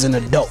shape you as an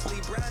adult?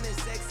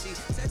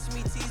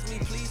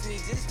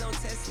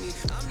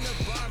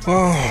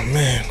 Oh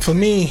man, for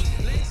me,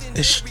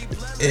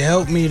 it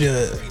helped me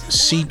to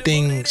see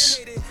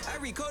things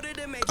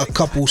a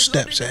couple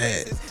steps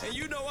ahead.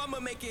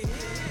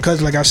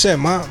 Because like I said,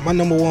 my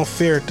number one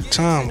fear at the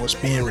time was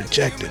being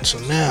rejected. So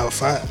now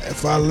if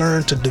I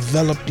learn to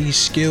develop these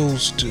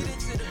skills to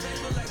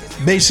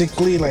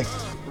basically like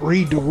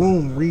read the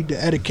room, read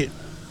the etiquette,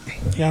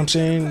 you know what I'm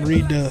saying?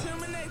 Read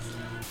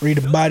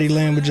the body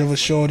language of a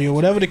shorty, or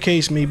whatever the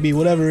case may be,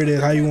 whatever it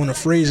is, how you want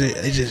to phrase it,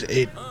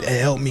 it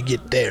helped me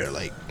get there.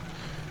 Like,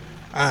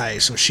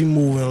 alright, so she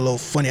moving a little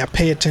funny. I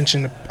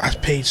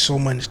paid so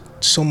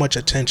much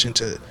attention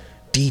to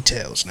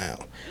details now.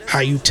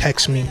 How you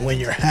text me when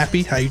you're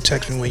happy, how you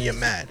text me when you're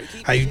mad,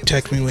 how you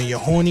text me when you're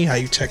horny, how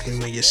you text me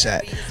when you're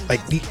sad. Like,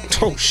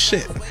 oh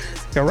shit.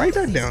 Yeah, write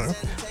that down.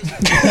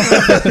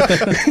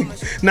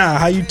 Nah,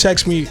 how you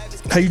text me,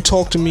 how you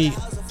talk to me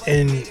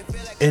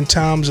in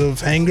times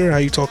of anger, how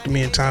you talk to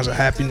me in times of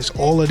happiness.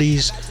 All of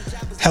these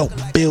help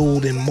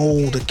build and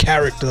mold the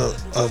character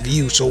of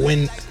you. So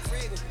when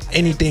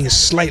anything is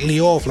slightly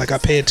off, like I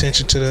pay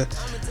attention to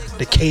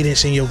the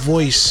cadence in your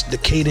voice, the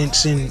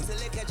cadence in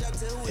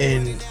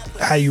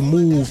how you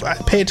move. I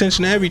pay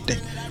attention to everything,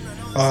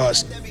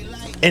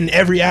 in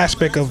every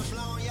aspect of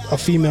a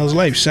female's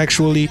life,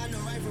 sexually,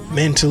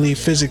 mentally,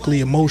 physically,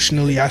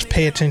 emotionally. I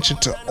pay attention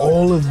to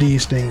all of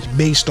these things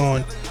based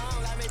on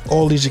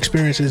all these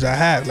experiences I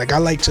have. Like I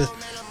like to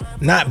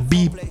not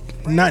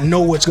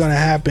know what's gonna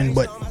happen,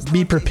 but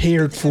be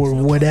prepared for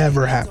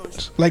whatever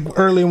happens. Like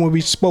earlier when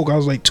we spoke, I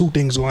was like, 2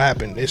 things gonna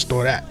happen, this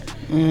or that.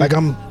 Like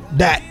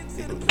that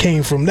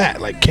came from that.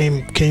 Like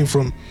came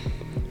from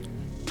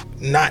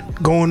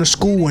not going to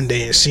school one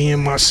day and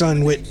seeing my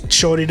son with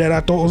shorty that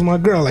I thought was my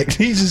girl. Like,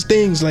 these is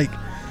things like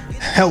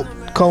help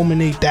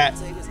culminate that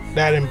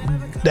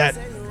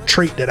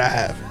trait that I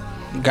have.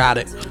 Got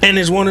it. And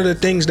it's one of the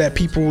things that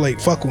people like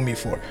fuck with me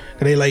for.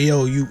 They like,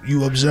 yo,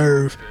 you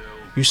observe,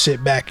 you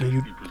sit back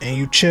and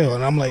you chill.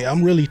 And I'm like,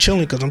 I'm really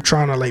chilling because I'm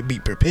trying to like be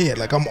prepared.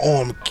 Like, I'm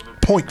on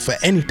point for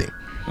anything.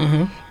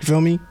 You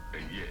feel me?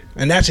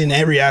 And that's in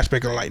every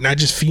aspect of life, not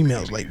just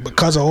females. Like,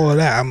 because of all of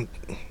that, I'm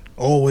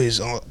always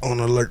on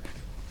alert.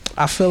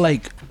 I feel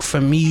like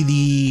for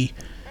me,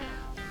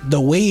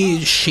 the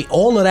way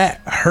all of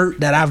that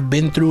hurt that I've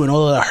been through and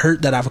all of the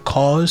hurt that I've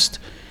caused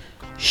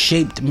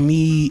shaped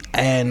me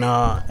and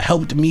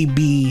helped me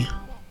be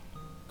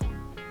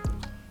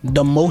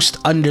the most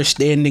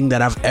understanding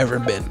that I've ever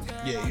been.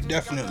 Yeah, you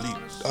definitely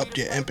upped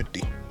your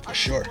empathy for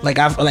sure. Like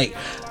I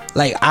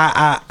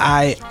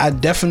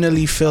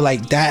definitely feel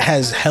like that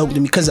has helped me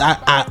because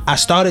I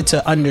started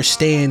to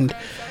understand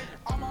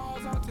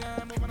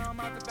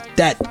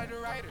that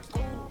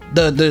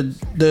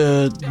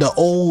the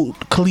old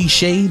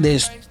cliche,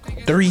 there's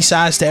 3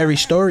 sides to every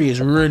story,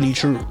 is really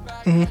true.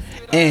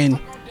 And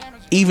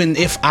even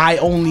if I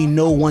only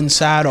know one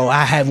side or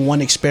I have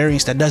one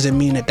experience, that doesn't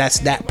mean that that's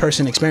that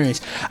person's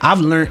experience.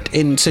 I've learned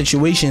in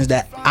situations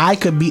that I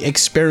could be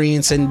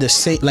experiencing the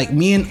same, like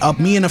me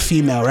and a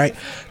female, right,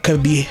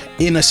 could be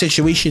in a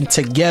situation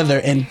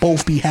together and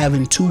both be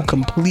having 2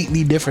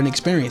 completely different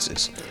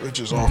experiences, which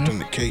is often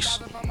the case.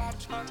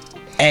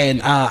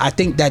 And I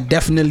think that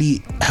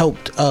definitely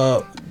helped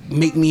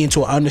make me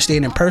into an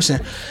understanding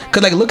person.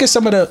 Cause like, look at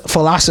some of the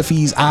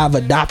philosophies I've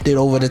adopted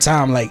over the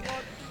time. Like,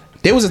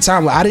 there was a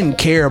time where I didn't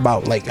care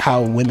about like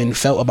how women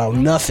felt about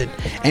nothing,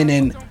 and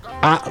then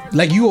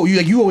you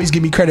always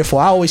give me credit for.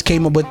 I always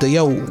came up with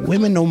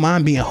women don't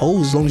mind being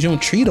hoes as long as you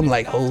don't treat them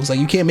like hoes. Like,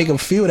 you can't make them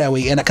feel that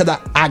way. And because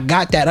I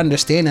got that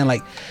understanding,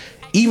 like,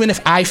 even if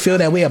I feel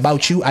that way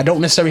about you, I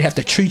don't necessarily have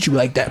to treat you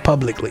like that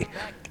publicly.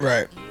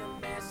 Right.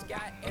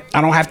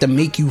 I don't have to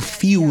make you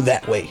feel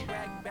that way.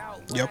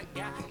 Yep.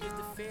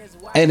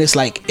 And it's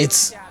like,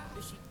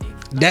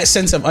 that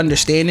sense of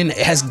understanding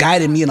has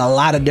guided me in a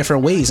lot of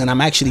different ways, and I'm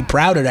actually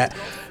proud of that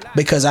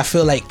because I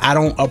feel like I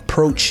don't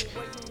approach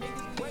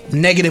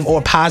negative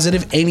or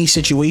positive any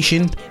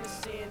situation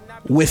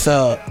with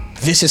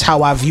this is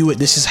how I view it,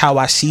 this is how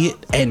I see it,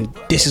 and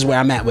this is where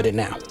I'm at with it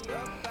now,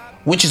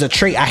 which is a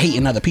trait I hate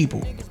in other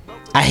people.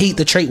 I hate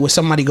the trait where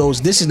somebody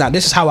goes, this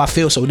is how I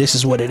feel, so this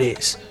is what it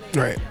is.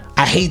 Right.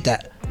 I hate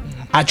that.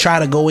 I try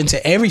to go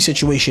into every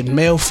situation,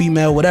 male,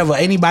 female, whatever,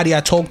 anybody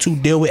I talk to,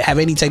 deal with, have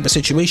any type of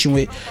situation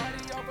with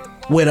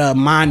a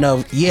mind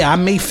of, I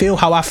may feel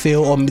how I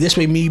feel, or this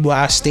way maybe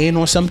I stand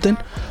on something,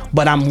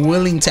 but I'm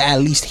willing to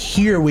at least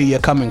hear where you're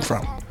coming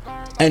from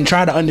and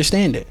try to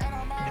understand it.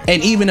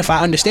 And even if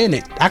I understand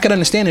it, I could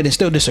understand it and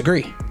still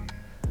disagree,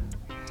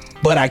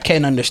 but I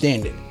can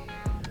understand it.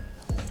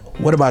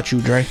 What about you,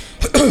 Dre?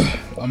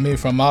 I mean,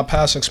 from my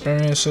past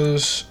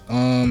experiences,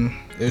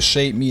 it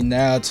shaped me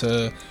now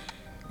to,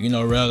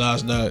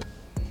 realize that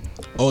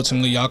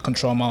ultimately I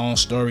control my own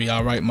story.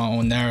 I write my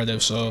own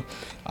narrative. So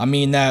I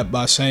mean that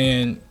by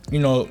saying,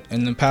 in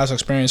the past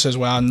experiences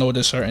where I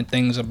noticed certain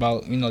things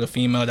about, the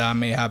female that I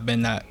may have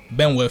been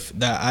with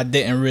that I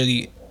didn't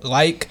really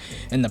like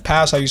in the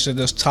past, I used to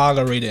just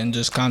tolerate it and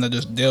just kind of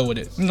just deal with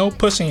it.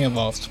 Pussy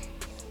involved.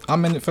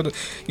 I'm in it for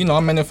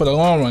the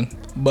long run.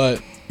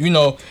 But,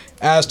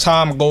 as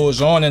time goes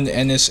on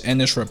and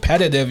it's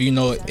repetitive,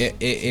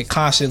 it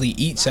constantly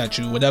eats at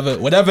you.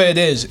 Whatever it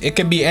is, it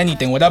could be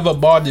anything. Whatever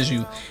bothers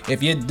you,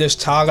 if you're just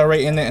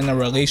tolerating it in a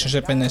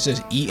relationship and it's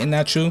just eating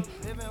at you,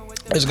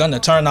 it's gonna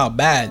turn out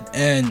bad.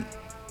 And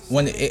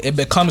when it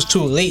becomes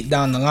too late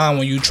down the line,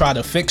 when you try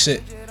to fix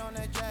it,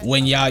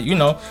 when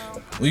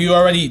when you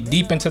already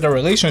deep into the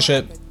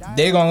relationship,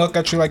 they gonna look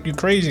at you like you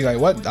crazy. Like,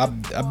 what?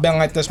 I've been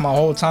like this my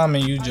whole time,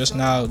 and you just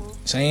now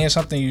saying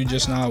something. You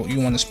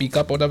want to speak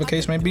up, whatever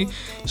case may be.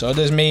 So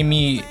it made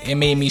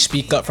me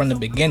speak up from the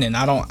beginning.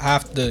 I don't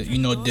have to,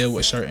 deal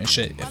with certain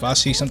shit. If I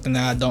see something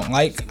that I don't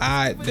like,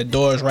 the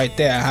door is right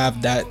there. I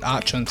have that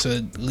option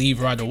to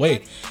leave right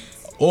away.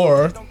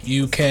 Or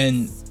you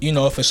can,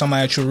 if it's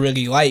somebody that you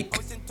really like,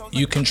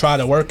 you can try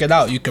to work it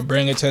out. You can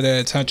bring it to their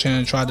attention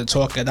and try to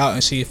talk it out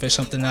and see if it's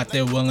something that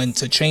they're willing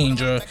to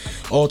change or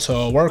alter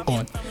or work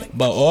on.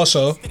 But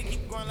also,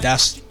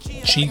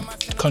 she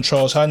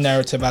controls her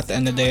narrative at the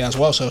end of the day as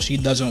well. So if she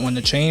doesn't want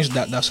to change,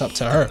 that's up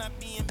to her.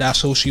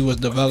 That's who she was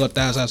developed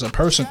as a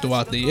person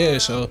throughout the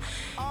years. So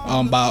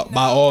by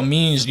all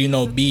means,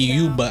 be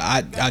you. But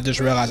I just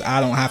realized I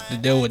don't have to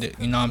deal with it.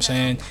 You know what I'm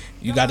saying?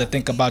 You got to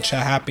think about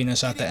your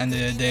happiness at the end of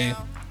the day.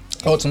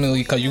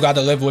 Ultimately, because you got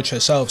to live with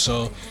yourself.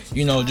 So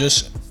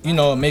just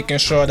making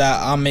sure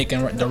that I'm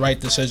making the right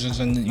decisions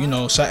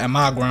and setting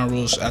my ground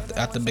rules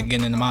at the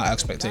beginning of my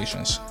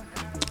expectations.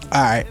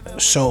 All right,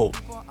 so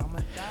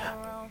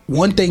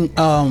one thing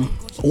in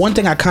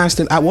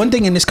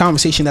this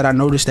conversation that I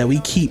noticed that we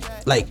keep,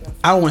 like,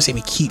 I don't want to say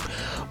we keep,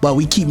 but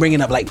we keep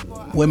bringing up like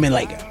women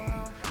like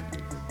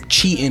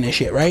cheating and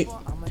shit, right?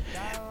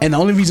 And the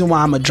only reason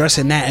why I'm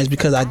addressing that is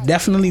because I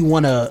definitely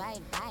want to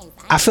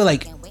I feel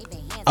like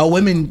a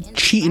woman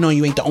cheating on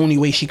you ain't the only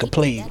way she could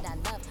play you.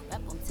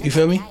 You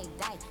feel me?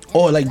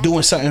 Or like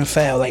doing something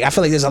foul. Like I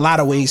feel like there's a lot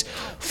of ways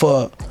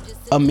for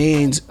a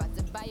man's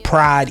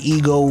pride,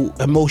 ego,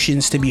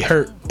 emotions to be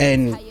hurt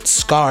and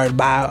scarred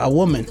by a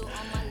woman.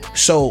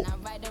 So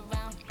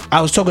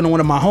I was talking to one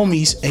of my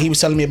homies and he was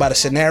telling me about a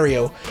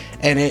scenario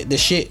and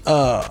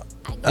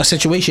a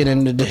situation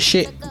and the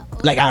shit,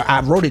 like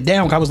I wrote it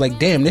down. I was like,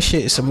 damn, this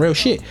shit is some real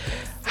shit.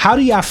 How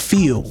do y'all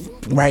feel,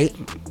 right,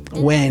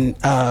 when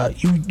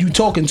you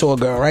talking to a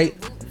girl, right?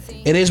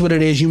 It is what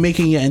it is. You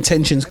making your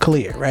intentions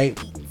clear, right?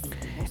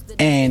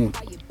 And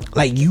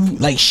like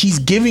she's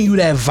giving you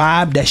that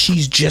vibe that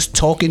she's just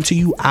talking to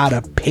you out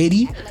of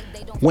pity,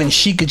 when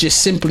she could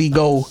just simply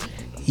go,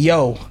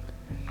 yo,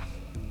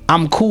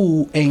 I'm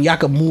cool, and y'all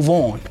could move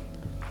on.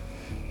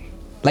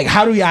 Like,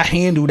 how do y'all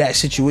handle that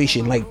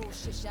situation? Like,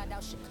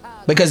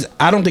 because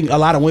I don't think a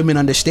lot of women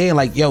understand,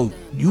 like, yo,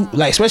 you,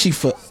 like, especially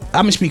for,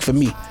 I'm gonna speak for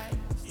me,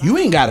 you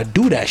ain't gotta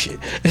do that shit.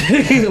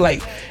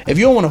 Like, if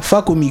you don't wanna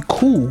fuck with me,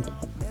 cool,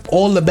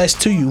 all the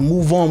best to you,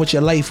 move on with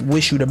your life,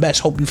 wish you the best,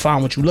 hope you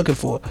find what you're looking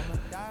for.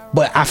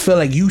 But I feel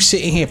like you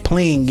sitting here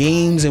playing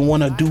games and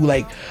wanna do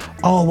like,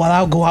 oh, well,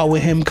 I'll go out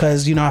with him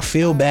because, you know, I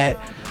feel bad.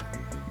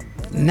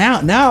 Now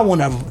I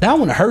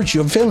wanna hurt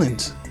your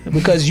feelings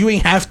because you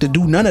ain't have to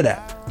do none of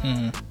that.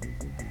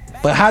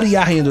 But how do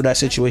y'all handle that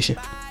situation?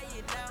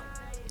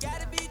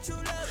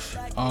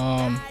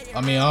 I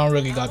mean, I don't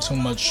really got too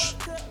much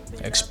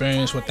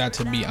experience with that,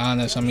 to be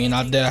honest. I mean,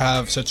 I did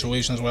have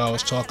situations where I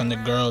was talking to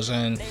girls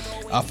and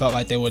I felt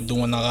like they were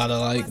doing a lot of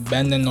like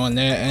bending on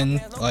their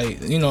end, like,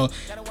 you know,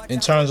 in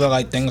terms of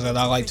like things that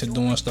I like to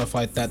do and stuff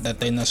like that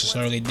they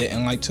necessarily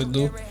didn't like to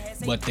do,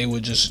 but they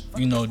would just,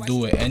 you know,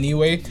 do it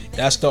anyway.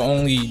 That's the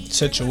only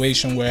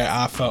situation where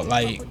I felt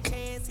like,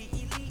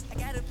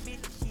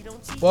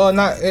 well,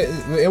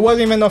 it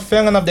wasn't even a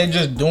feeling of they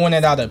just doing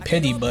it out of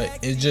pity, but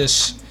it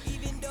just,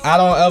 I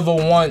don't ever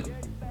want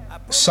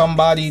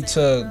somebody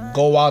to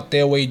go out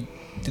their way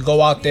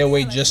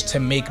just to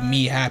make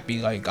me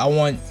happy. Like, I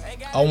want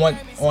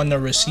on the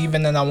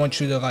receiving end, I want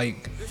you to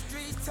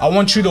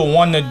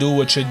want to do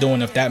what you're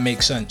doing, if that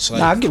makes sense. Like,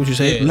 nah, I get what you're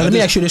saying. Yeah, Let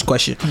me ask you this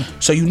question.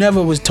 So you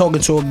never was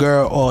talking to a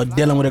girl or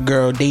dealing with a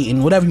girl,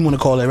 dating, whatever you want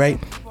to call it, right?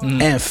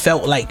 And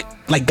felt like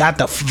got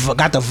the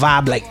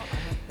vibe like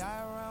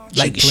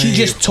she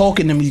just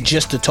talking to me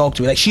just to talk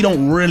to me. Like, she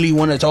don't really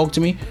want to talk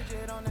to me,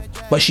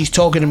 but she's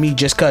talking to me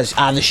just cause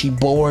either she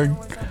bored,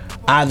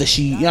 either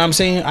she, you know what I'm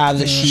saying?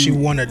 Either she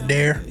won a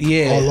dare,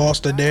 yeah, or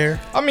lost a dare.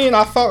 I mean,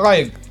 I felt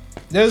like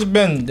there's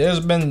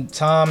been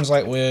times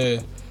like where,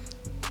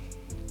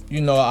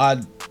 you know,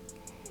 I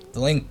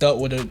linked up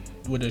with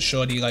a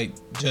shorty, like,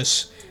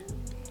 just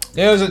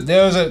there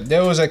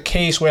was a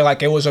case where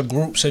like it was a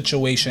group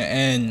situation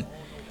and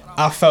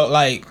I felt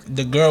like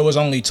the girl was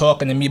only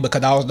talking to me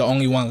because I was the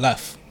only one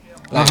left.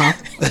 Like, I'll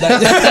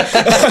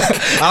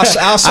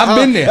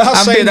been there.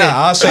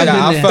 I'll say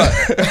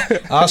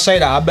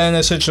that. I've been in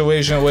a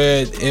situation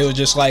where it was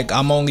just like,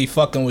 I'm only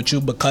fucking with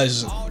you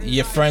because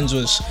your friends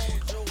was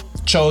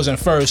chosen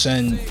first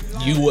and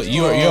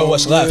you're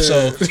what's left.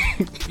 So,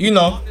 you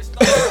know.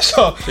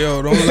 So,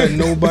 yo, don't let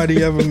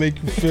nobody ever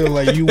make you feel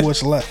like you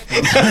what's left.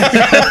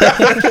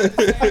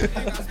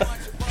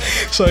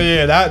 So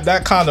yeah,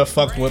 that kind of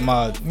fucked with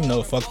my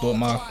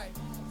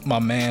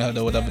manhood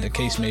or whatever the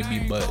case may be.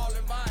 But,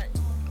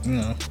 you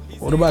know.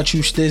 What about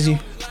you,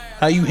 Stizzy?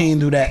 How you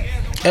handle that?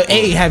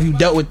 Hey, have you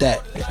dealt with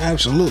that?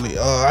 Absolutely.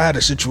 I had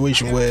a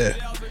situation where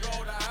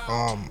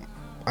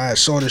I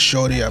saw this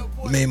shorty. I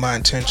made my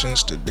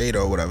intentions to date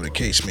her or whatever the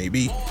case may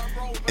be,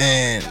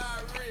 and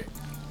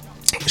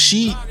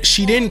she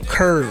didn't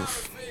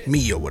curve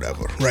me or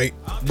whatever, right?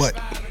 But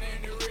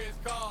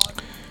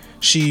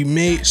she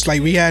made, it's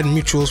like we had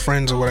mutual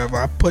friends or whatever.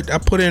 I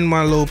put in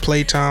my little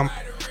playtime,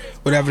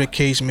 whatever the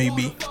case may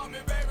be.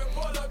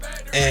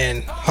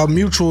 And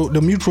the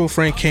mutual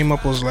friend came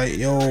up, was like,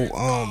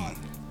 yo,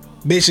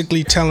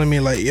 basically telling me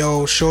like,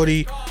 yo,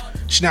 shorty,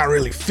 she's not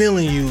really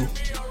feeling you,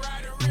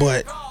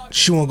 but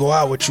she won't go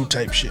out with you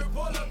type shit,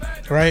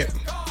 right?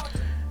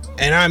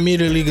 And I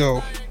immediately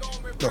go,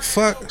 the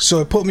fuck?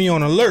 So it put me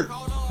on alert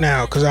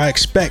now, cause I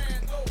expect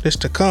this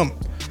to come.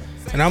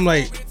 And I'm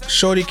like,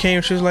 shorty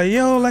came, she was like,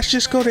 yo, let's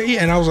just go to eat.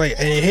 And I was like,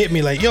 and it hit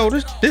me like, yo,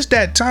 this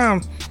that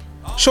time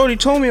shorty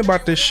told me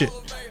about this shit.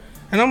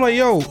 And I'm like,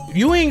 yo,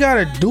 you ain't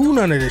gotta do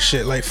none of this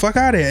shit. Like, fuck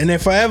out of here. And then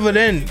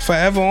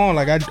forever on,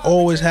 like, I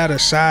always had a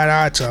side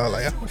eye to her.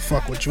 Like, I don't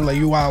fuck with you. Like,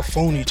 you out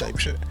phony type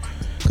shit.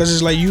 Cause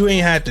it's like, you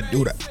ain't had to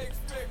do that.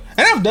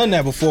 And I've done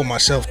that before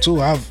myself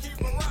too. I've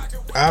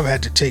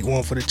had to take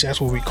one for the team.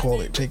 That's what we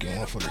call it, taking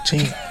one for the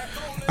team.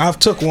 I've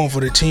took one for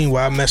the team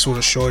where I messed with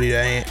a shorty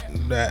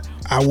that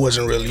I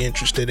wasn't really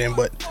interested in,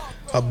 but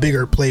a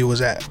bigger play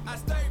was at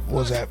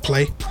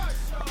play.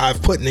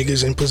 I've put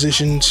niggas in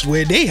positions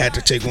where they had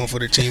to take one for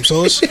the team.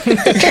 So it's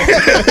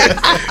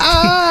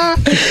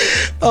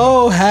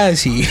oh,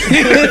 has he?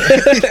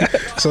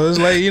 So it's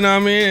like, you know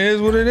what I mean? It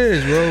is what it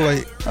is, bro.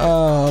 Like,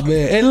 oh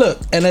man. And look,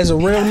 and as a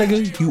real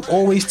nigga, you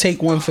always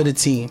take one for the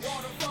team.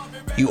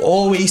 You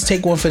always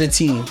take one for the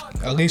team.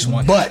 At least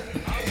one. But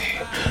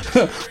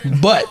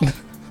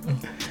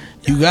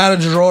you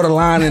gotta draw the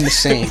line in the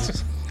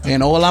sand.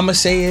 And all I'ma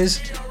say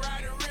is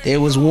there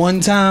was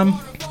one time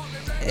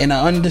in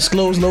an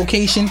undisclosed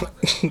location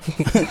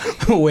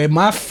where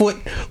my foot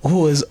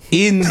was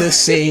in the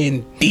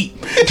sand deep.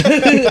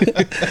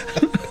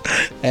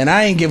 And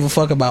I ain't give a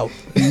fuck about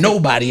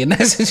nobody in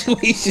that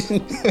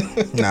situation.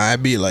 Nah, I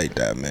be like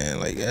that, man.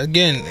 Like,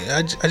 again,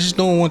 I just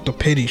don't want the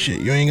pity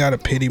shit. You ain't gotta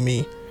pity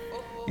me.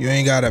 You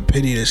ain't gotta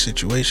pity the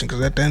situation.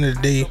 Cause at the end of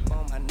the day,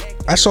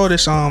 I saw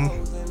this meme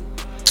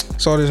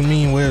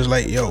where it's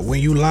like, yo,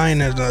 when you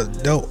lying as an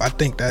adult, I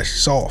think that's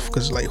soft.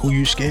 Cause like, who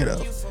you scared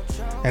of?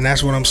 And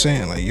that's what I'm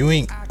saying. Like, you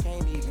ain't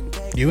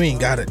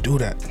gotta do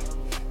that.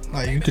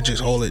 Like, you could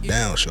just hold it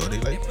down, shorty.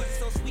 Like,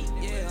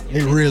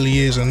 it really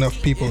is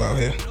enough people out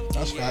here.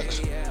 That's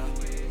facts.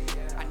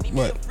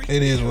 But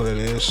it is what it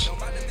is.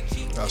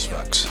 That's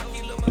facts.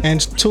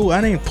 And two,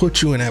 I didn't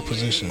put you in that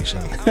position,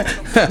 son.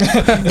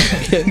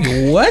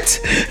 What?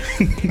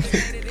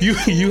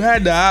 You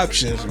had the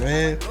options,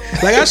 man.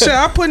 Like I said,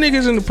 I put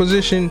niggas in the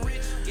position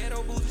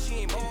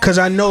because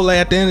I know, like,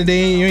 at the end of the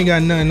day, you ain't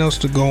got nothing else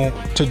to do. I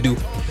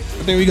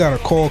think we got a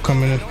call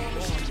coming in.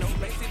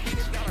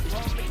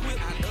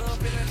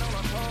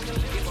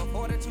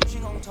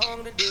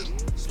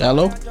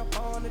 Hello?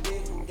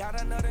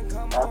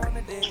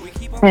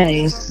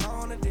 Hey.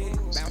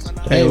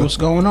 Hey, what's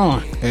going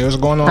on? Hey, what's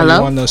going on? Hello?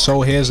 You on the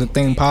So Here's the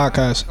Thing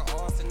podcast?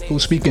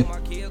 Who's speaking?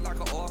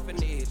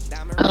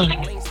 Oh.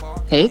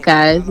 Hey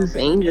guys, it's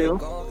Angel.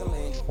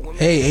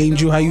 Hey,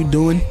 Angel, how you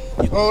doing?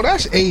 Oh,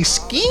 that's a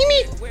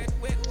skinny.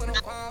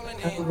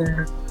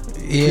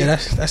 Yeah,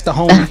 that's the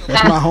homie.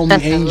 That's my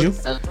homie, Angel.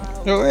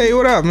 Yo, hey,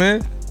 what up,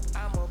 man?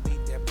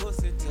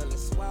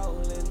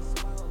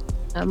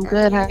 I'm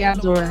good. How y'all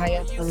doing? How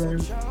y'all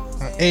feeling?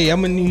 Hey,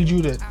 I'm gonna need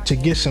you to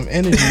get some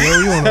energy, yo.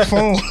 You on the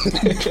phone?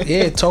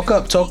 Yeah, talk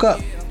up.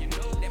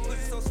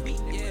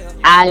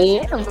 I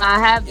am. I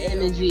have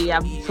energy.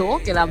 I'm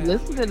talking. I'm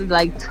listening to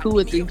like 2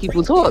 or 3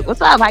 people talk.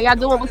 What's up? How y'all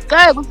doing? What's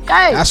good? What's good?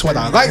 That's what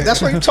I like.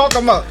 That's what you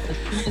talking about.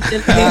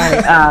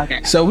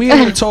 Okay. So we in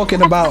here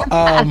talking about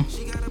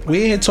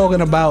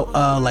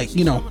like,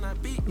 you know,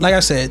 like I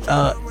said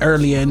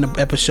earlier in the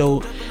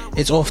episode,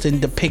 it's often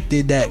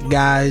depicted that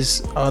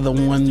guys are the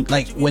one,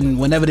 like,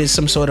 whenever there's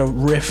some sort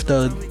of rift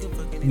or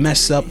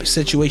mess up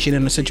situation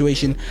in a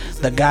situation,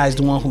 the guy's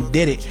the one who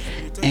did it.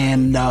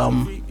 And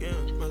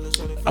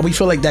we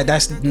feel like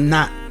that's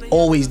not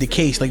always the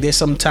case. Like, there's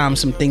sometimes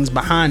some things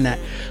behind that.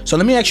 So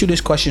let me ask you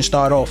this question,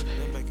 start off.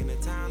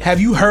 Have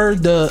you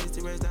heard the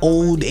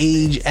old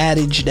age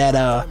adage that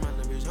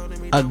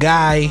a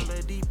guy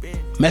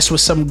mess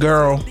with some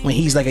girl when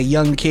he's like a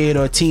young kid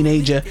or a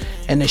teenager,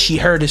 and then she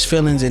hurt his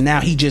feelings, and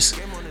now he just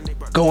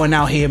going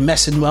out here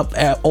messing up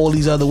at all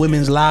these other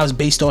women's lives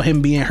based on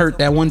him being hurt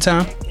that one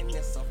time?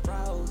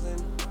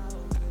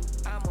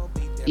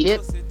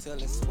 Yep.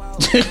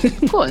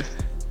 Of course.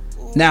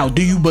 Now,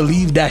 do you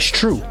believe that's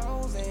true?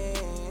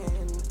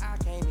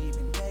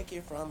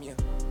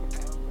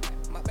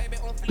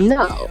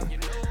 No.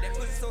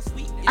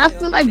 I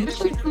feel like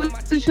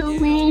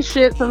bitches mean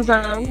shit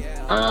sometimes.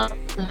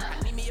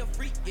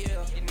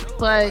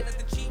 But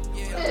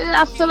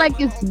I feel like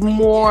it's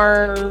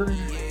more.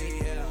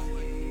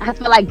 I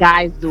feel like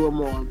guys do it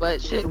more.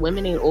 But shit,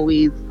 women ain't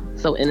always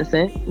so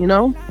innocent, you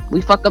know?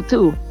 We fuck up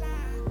too.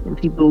 And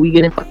we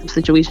get in fucked up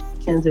situations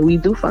and we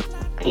do fuck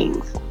up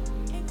things.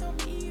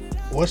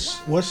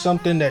 What's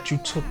something that you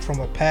took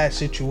from a past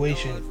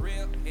situation,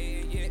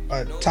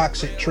 a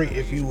toxic trait,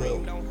 if you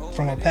will,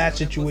 from a past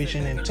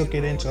situation and took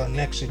it into a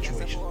next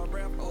situation?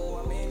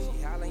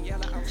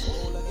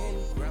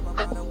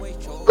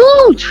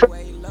 Ooh,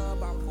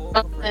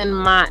 and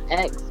my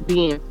ex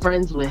being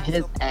friends with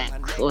his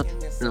ex or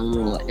no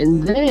more,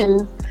 and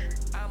then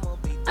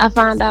I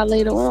found out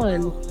later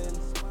on.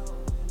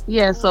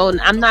 Yeah, so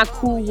I'm not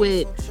cool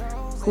with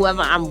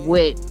whoever I'm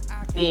with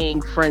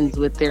being friends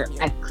with their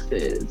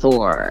exes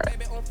or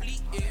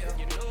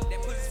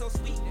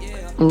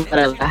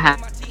whatever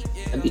have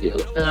you.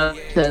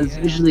 Because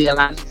usually a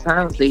lot of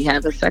times they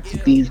having sex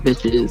with these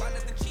bitches.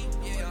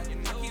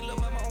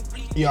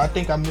 Yo, I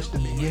think I missed the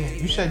beginning.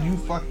 You said you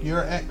fucked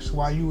your ex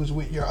while you was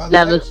with your other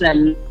Never ex?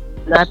 said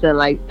nothing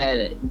like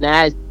that.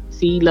 Now,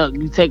 see, look,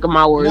 you taking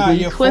my words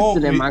and you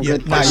twisting it, my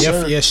good Nah,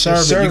 friend. your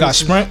service. You got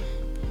Sprint?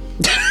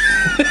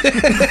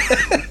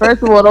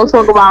 First of all, don't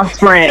talk about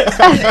Sprint.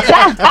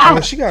 Oh,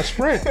 she got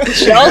Sprint.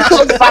 Don't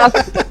talk about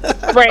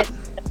Sprint.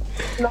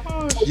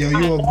 Yo,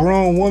 you a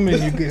grown woman.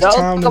 It's Don't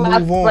time to talk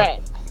about move on.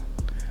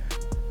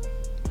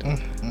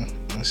 Sprint.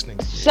 This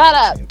nigga- Shut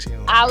up.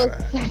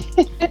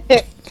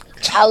 Alright.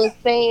 I was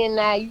saying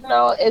that, you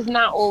know, it's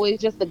not always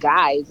just the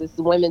guys, it's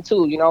the women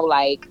too, you know,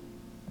 like.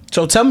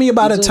 So tell me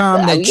about a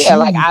time that yeah, you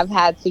like I've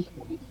had to.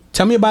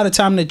 tell me about a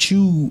time that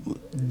you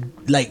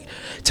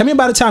tell me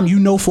about a time you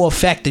know for a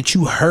fact that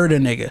you hurt a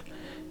nigga.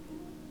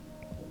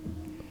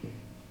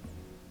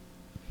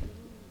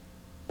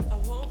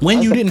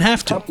 When you didn't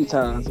have to. Couple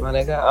times, my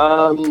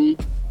nigga.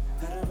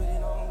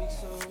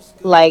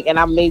 Like, and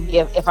I maybe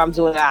if I'm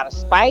doing it out of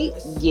spite,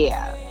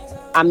 yeah.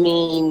 I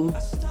mean,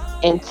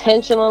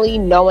 intentionally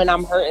knowing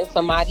I'm hurting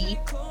somebody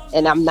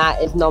and I'm not,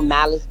 there's no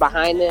malice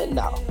behind it,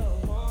 no.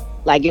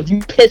 Like, if you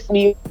piss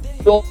me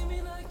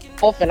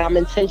off and I'm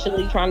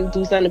intentionally trying to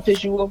do something to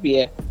piss you off,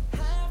 yeah.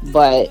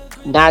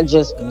 But not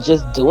just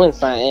doing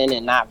something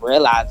and not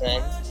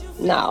realizing.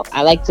 No,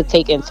 I like to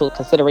take into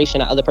consideration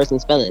the other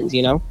person's feelings,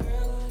 you know?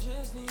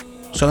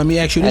 So let me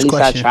ask you At this least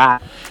question. I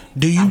try.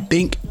 Do you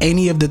think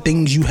any of the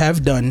things you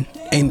have done,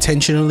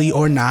 intentionally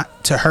or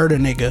not, to hurt a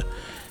nigga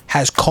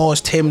has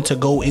caused him to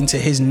go into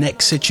his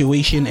next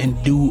situation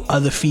and do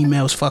other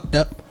females fucked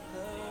up?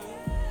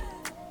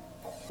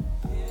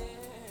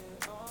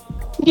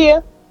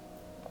 Yeah.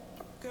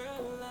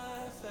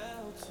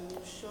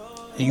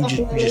 You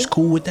just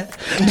cool with that?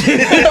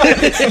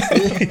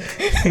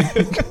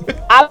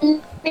 I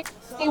mean,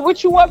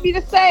 what you want me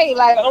to say?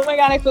 Like, oh my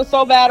God, I feel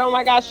so bad. Oh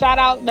my God, shout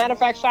out. Matter of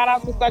fact, shout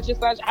out to such and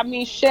such. I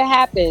mean, shit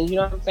happens. You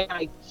know what I'm saying?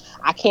 Like,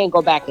 I can't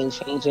go back and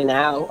change it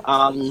now.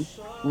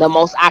 The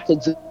most I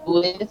could do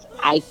is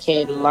I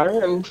can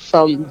learn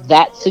from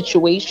that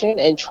situation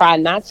and try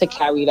not to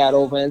carry that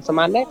over into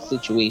my next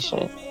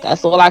situation.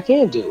 That's all I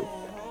can do.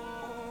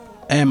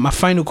 And my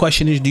final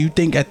question is, do you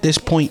think at this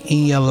point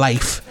in your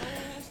life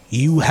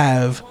you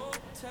have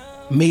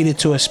made it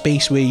to a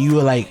space where you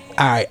were like,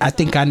 all right, I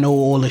think I know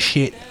all the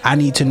shit I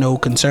need to know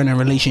concerning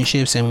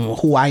relationships and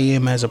who I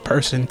am as a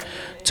person,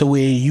 to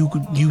where you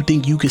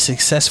think you could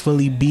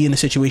successfully be in a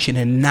situation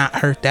and not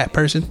hurt that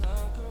person?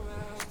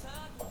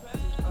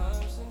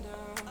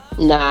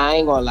 Nah, I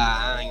ain't gonna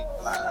lie.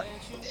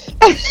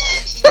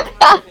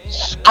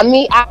 I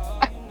mean,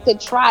 I could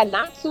try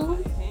not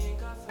to.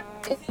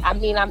 I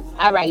mean, I'm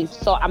all right.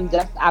 So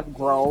I've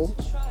grown.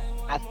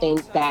 I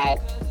think that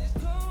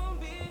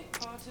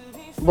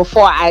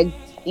before I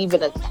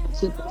even attempt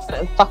to do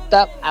something fucked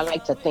up, I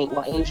like to think,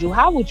 well, Andrew,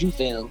 how would you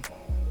feel?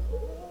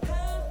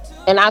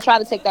 And I try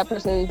to take that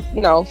person's,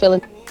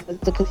 feeling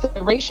into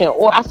consideration.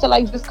 Or I feel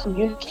like just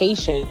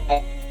communication.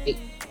 Like,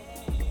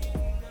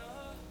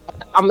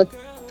 I'm gonna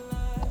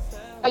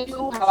tell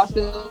you how I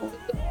feel.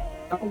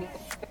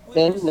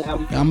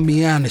 I'm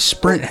be honest,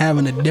 Sprint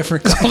having a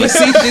different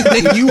conversation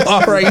than you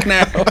are right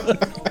now.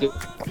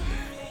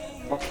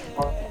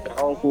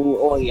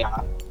 Oh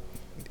yeah.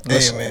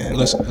 Listen, man.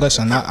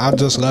 Listen. I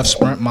just left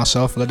Sprint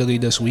myself literally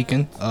this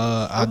weekend.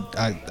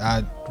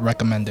 I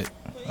recommend it.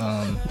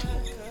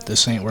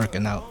 This ain't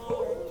working out.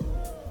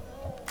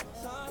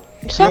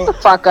 Shut the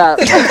fuck up.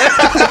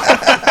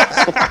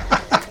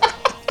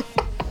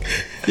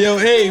 Yo,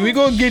 hey, we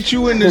gonna get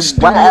you in the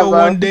studio Whatever.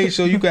 one day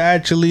so you can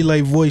actually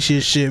like voice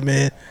your shit,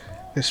 man.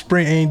 The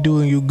Sprint ain't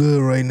doing you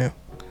good right now.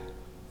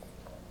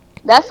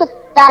 That's a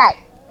fact.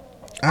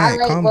 All right,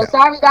 calm down.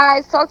 Sorry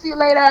guys. Talk to you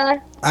later.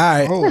 All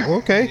right, Oh,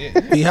 okay.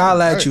 we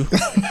holla at you.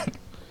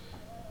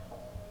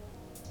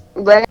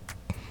 But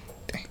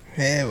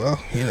Yeah, well,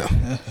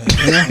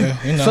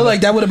 Feel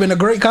like that would have been a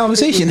great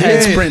conversation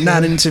had Sprint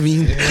not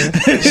intervened.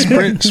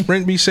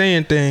 Sprint be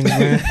saying things,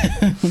 man.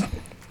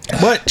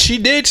 But she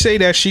did say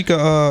that she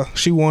could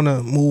she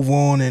wanna move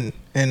on and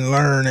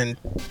learn, and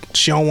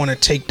she don't wanna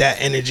take that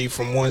energy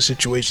from one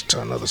situation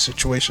to another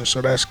situation,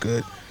 so that's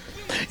good.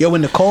 Yo,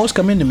 when the calls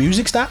come in, the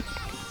music stop?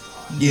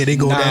 Yeah, they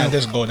go down.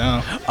 Just go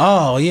down.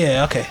 Oh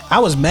yeah, okay. I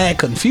was mad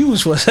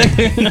confused for a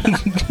second.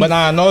 But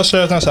nah, no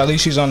seriousness. At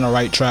least she's on the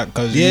right track.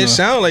 Cause Yeah, it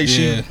sounds like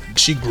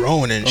she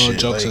growing and All shit.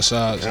 jokes like,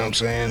 aside, you know what I'm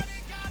saying?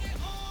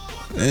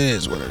 It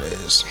is what it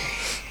is.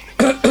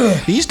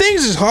 These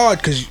things is hard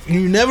because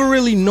you never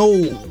really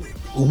know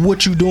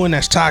what you doing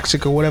that's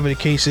toxic or whatever the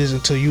case is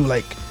until you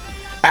like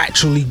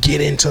actually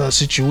get into a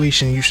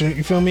situation. You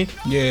feel me?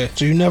 Yeah.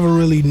 So you never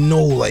really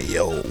know, like,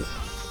 yo,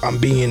 I'm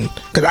being,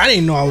 because I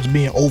didn't know I was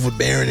being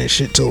overbearing and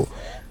shit till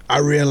I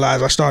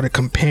realized I started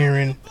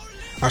comparing.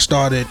 I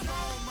started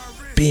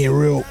being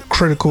real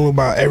critical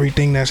about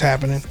everything that's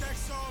happening.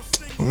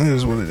 Well, it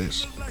is what it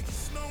is.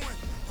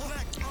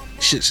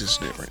 Shit's just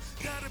different.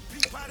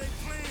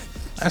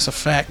 That's a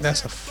fact.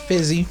 That's a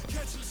fizzy.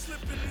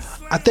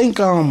 I think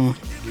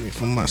Give me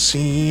from my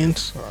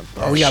sins.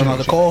 we got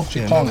another call.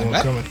 She calling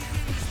back? coming.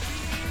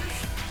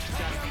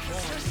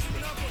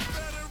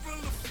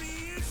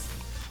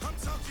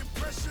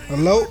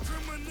 Hello?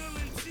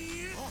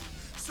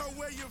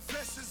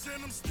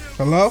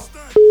 Hello?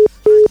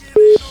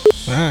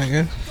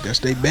 Alright, guess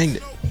they banged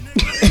it.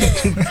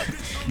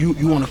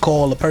 You want to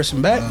call the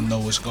person back? I don't know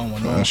what's going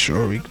on. I'm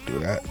sure we could do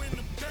that.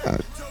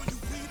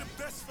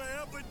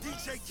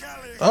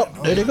 Oh,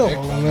 there they go.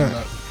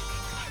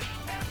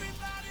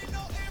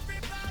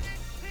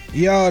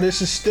 Yo,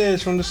 this is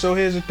Stiz from the So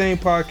Here's the Thing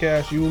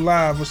podcast. You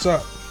live? What's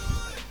up?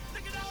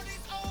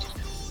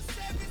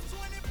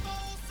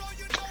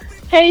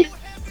 hey,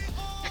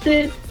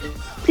 sis,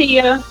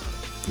 Tia,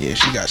 Yeah,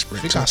 she got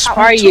Sprint. too. how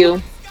are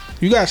you?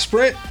 You got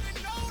Sprint?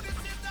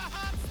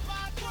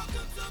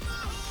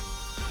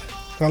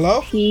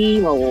 Hello?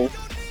 Timo.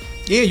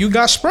 Yeah, you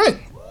got Sprint.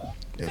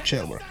 Yo,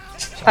 chill, bro.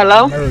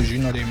 Hello. Merge, you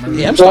know they merge.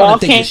 Yeah, I'm starting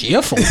to think it's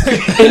your fault.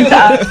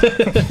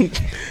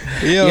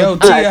 Yo,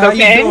 Tia, how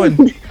okay. you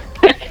doing?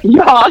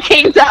 Y'all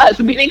came to us.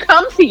 We didn't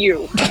come to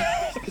you.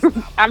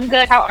 I'm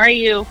good. How are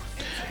you?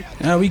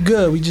 We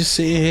good. We just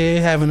sitting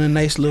here having a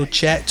nice little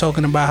chat,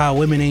 talking about how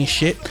women ain't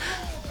shit.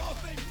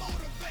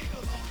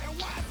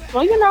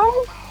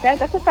 Well,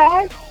 that's a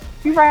fact.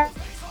 You right.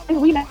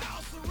 We not.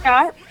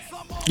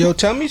 Yo,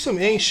 tell me some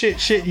ain't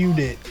shit you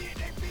did.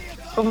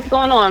 What's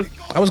going on?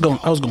 I was going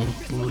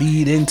to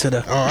lead into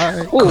the. All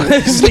right. Ooh.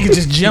 This nigga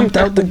just jumped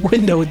out the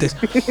window with this.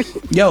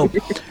 Yo,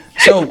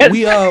 so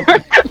we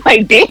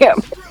like damn.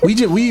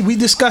 we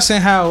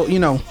discussing how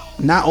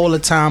not all the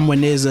time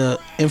when there's a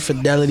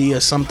infidelity or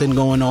something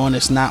going on,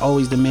 it's not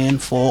always the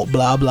man's fault.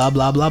 Blah blah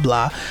blah blah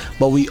blah.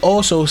 But we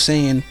also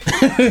saying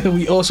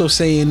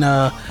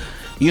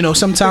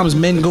sometimes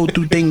men go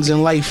through things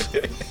in life.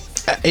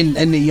 In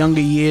the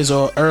younger years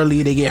or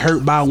early, they get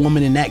hurt by a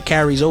woman, and that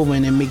carries over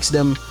and it makes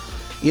them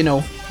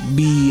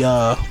be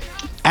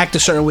act a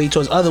certain way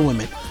towards other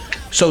women.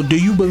 So do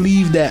you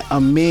believe that a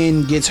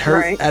man gets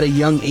hurt at a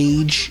young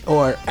age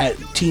or at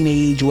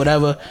teenage,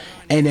 whatever,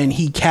 and then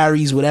he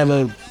carries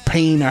whatever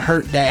pain or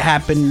hurt that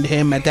happened to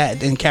him at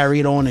that and carry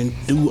it on and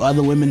do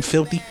other women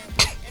filthy?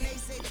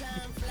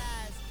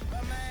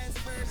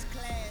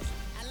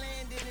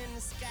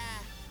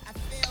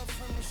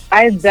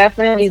 I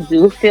definitely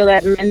do feel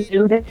that men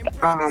do this.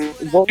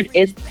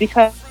 It's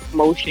because of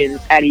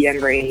emotions at a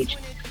younger age.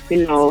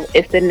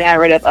 It's the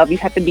narrative of you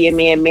have to be a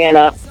man, man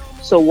up.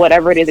 So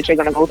whatever it is that you're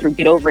gonna go through,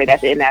 get over it.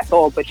 That's it, and that's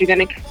all. But you're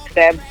gonna get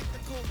that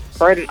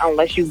burden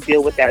unless you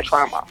deal with that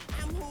trauma.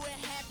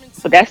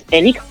 But that's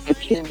any kind of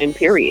human,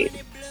 period.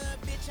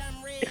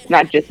 It's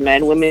not just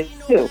men, women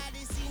too.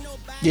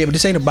 Yeah, but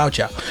this ain't about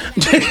y'all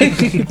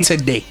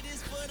today.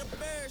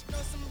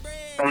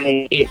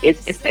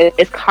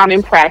 It's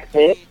common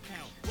practice.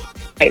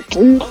 It's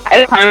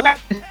common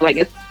practice. Like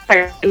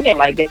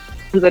this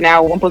is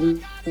now one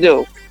person to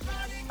do.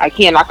 I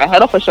can't knock a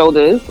head off her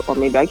shoulders, or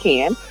maybe I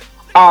can.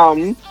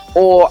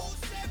 Or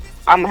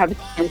I'm gonna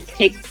have to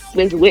take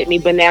this with me,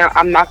 but now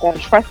I'm not gonna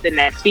trust the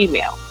next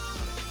female.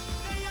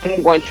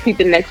 I'm going to treat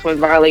the next one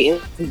violating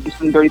and do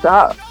some dirty to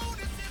her.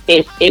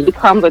 It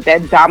becomes like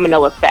that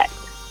domino effect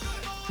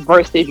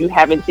versus you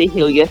having to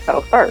heal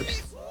yourself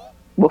first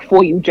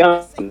before you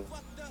jump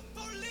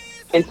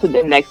into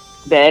the next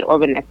bed or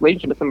the next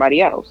relationship with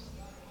somebody else.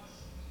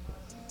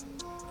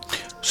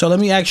 So let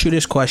me ask you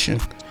this question.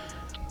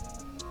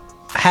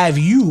 Have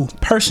you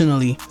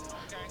personally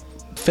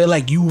feel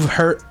like you've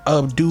hurt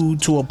a dude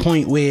to a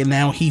point where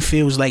now he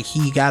feels like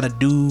he gotta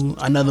do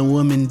another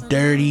woman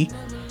dirty?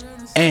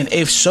 And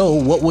if so,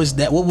 what was it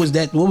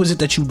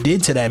that you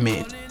did to that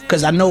man?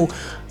 Because I know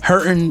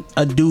hurting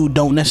a dude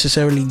don't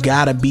necessarily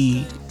gotta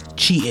be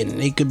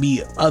cheating. It could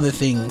be other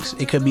things.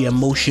 It could be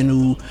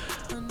emotional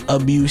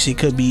abuse. It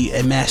could be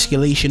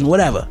emasculation,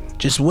 whatever.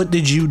 Just what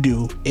did you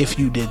do if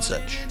you did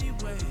such?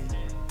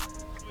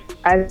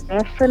 I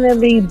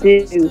definitely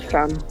did do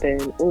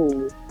something.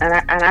 Ooh, and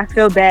I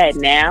feel bad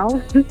now.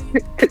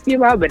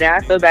 But now I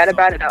feel bad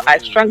about it. I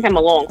strung him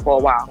along for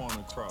a while.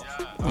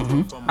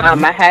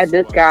 I had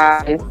this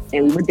guy,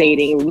 and we were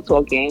dating, we were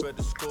talking,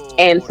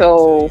 and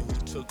so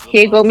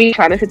here go me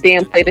trying to sit there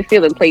and play the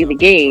field and play the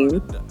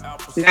game,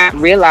 not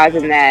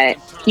realizing that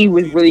he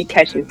was really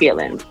catching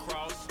feelings.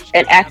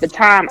 And at the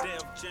time,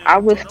 I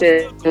was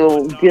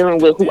still dealing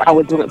with who I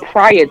was doing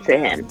prior to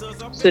him.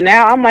 So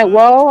now I'm like,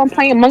 well, I'm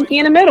playing monkey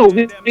in the middle.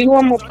 We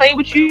going to play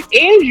with you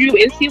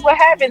and see what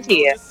happens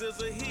here.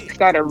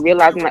 Started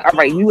realizing, like, all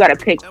right, you got to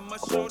pick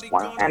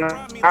one. And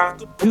I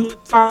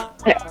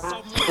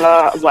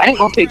ain't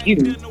going to pick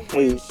you.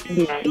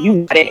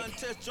 You got it.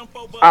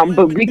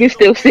 But we can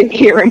still sit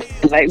here and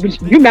like,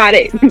 you not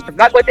it. I'm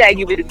not going to tag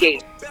you with the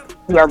game.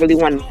 I really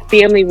want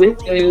family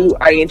with you.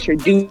 I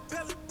introduced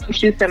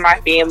you to my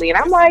family. And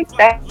I'm like,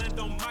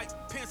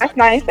 that's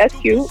nice. That's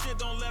cute.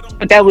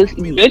 But that was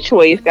your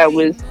choice. That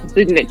was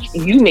something that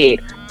you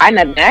made. I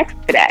never asked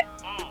for that.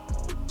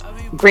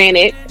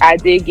 Granted, I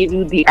did give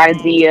you the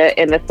idea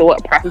and the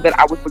thought process that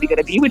I was really going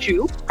to be with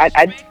you.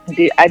 I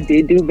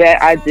did do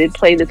that. I did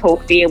play this whole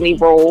family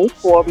role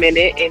for a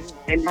minute in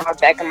the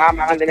back of my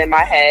mind and in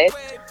my head,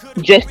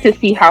 just to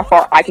see how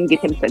far I can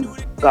get him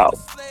to go.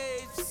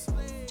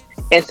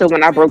 And so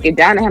when I broke it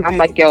down to him, I'm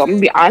like, yo, I'm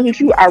gonna be honest with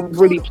you, I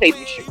really played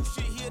with you.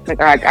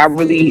 Like I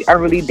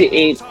really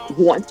didn't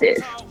want this.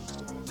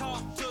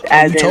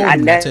 As in, I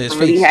never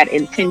really had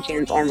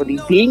intentions on really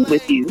being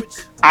with you.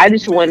 I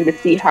just wanted to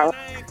see how.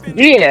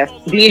 Yeah.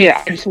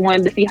 I just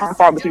wanted to see how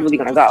far was he really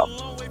gonna go.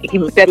 He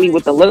looked at me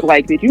with the look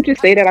like, did you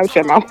just say that out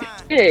your mouth?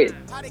 Did.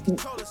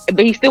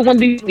 But he still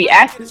wanted to be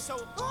asked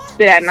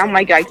that, and I'm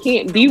like, I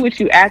can't be with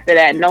you after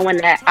that, knowing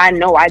that I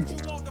know I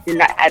did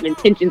not have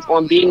intentions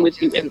on being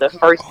with you in the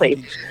first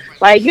place.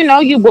 Like, you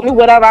bought me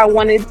whatever I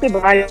wanted to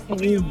buy.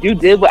 You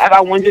did whatever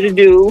I wanted you to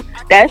do.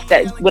 That's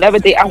that. Whatever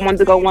day I wanted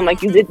to go on,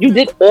 like you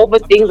did all the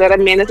things that a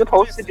man is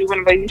supposed to do in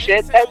a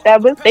relationship.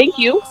 That was thank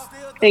you.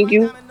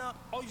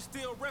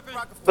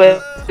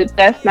 But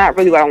that's not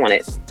really what I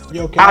wanted.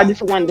 Yo, I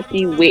just wanted to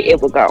see where it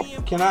would go.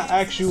 Can I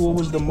ask you what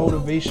was the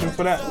motivation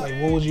for that? Like,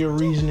 what was your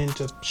reasoning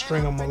to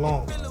string him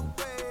along?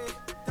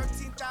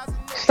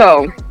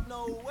 So,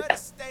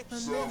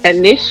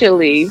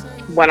 initially,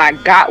 when I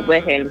got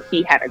with him,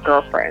 he had a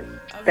girlfriend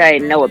that I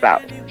didn't know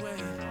about.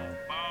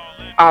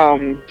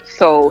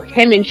 So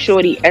him and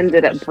Shorty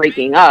ended up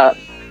breaking up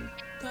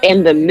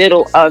in the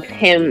middle of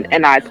him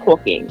and I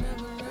talking.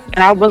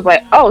 And I was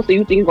like, oh, so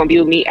you think you're going to be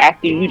with me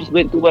after you just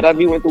went through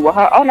whatever you went through with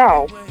her? Oh,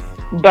 no.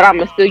 But I'm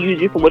going to still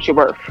use you for what you're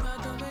worth.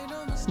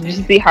 Just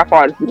to see how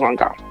far this is going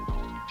to go.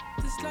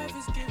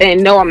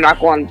 And no, I'm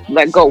not going to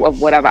let go of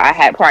whatever I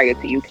had prior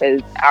to you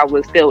because I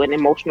was still an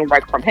emotional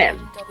wreck from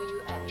him.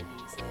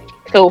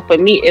 So for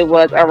me, it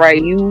was, all right,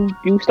 you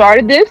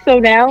started this, so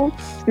now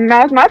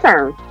it's my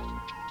turn.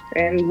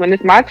 And when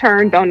it's my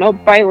turn, don't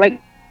nobody like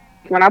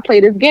when I play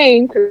this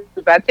game because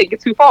I take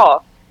it too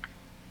far.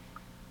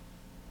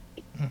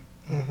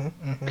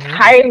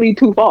 Highly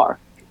too far.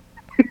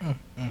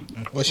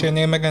 What's your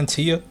name again?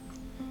 Tia?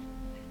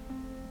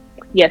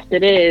 Yes,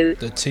 it is.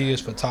 The T is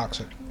for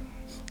toxic.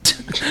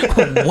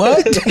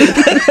 What?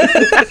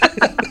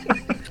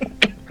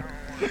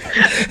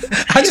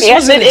 I just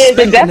Yes, wasn't it is. It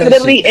expecting that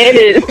definitely shit.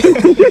 is.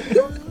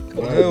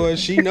 Well,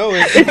 she know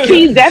it.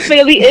 He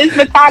definitely is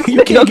for toxic.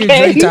 You can't give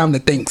Okay. Drake time to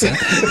think, son.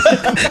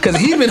 Because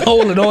he been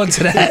holding on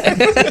to that.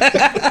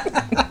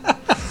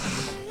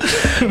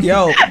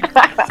 Yo,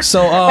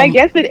 so I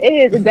guess it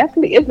is. It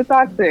definitely is for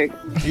toxic.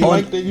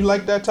 You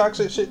like that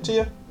toxic shit,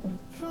 Tia?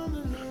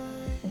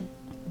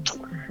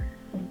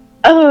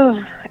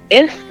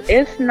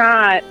 It's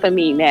not for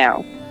me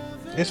now.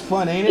 It's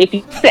fun, ain't it? If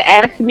you used to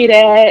ask me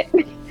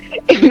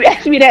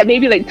that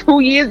maybe like 2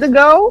 years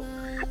ago,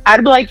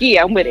 I'd be like,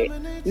 yeah, I'm with it.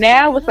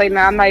 Now it's like,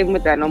 nah, I'm not even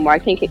with that no more. I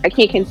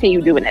can't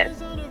continue doing this.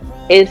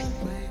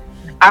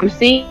 I'm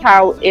seeing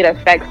how it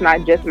affects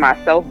not just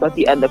myself but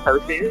the other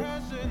person.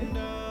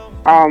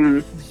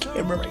 And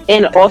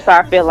also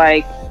I feel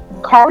like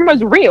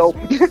karma's real,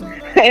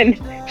 and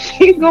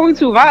she's going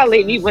to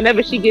violate me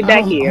whenever she get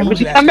back here. When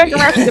she come back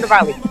around, she's gonna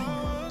violate me.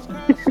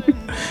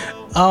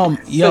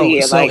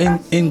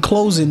 In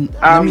closing,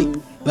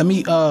 let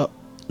me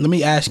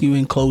ask you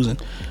in closing,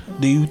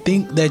 do you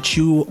think that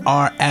you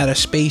are at a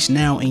space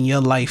now in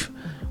your life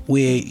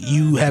where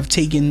you have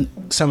taken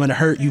some of the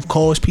hurt you've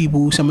caused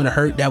people, some of the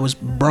hurt that was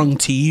brung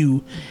to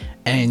you,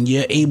 and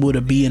you're able to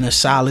be in a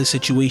solid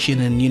situation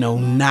and, you know,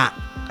 not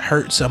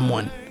hurt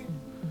someone?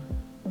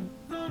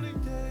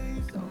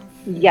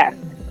 Yes,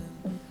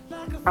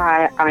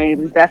 I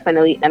am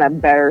definitely in a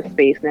better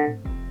space now.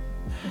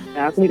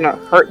 You know,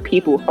 hurt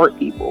people.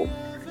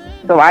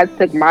 So I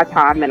took my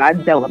time and I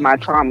dealt with my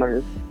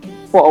traumas.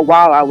 For a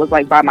while, I was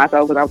like by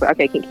myself because I was like,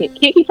 okay, can't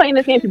keep playing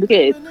this game to the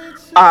kids.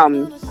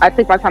 I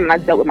took my time and I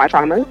dealt with my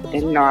traumas,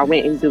 and you know, I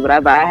went and did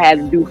whatever I had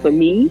to do for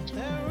me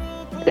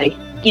to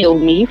heal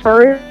me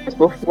first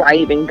before I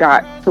even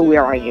got to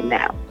where I am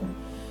now.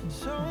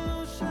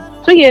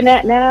 So yeah,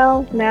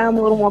 now I'm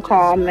a little more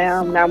calm.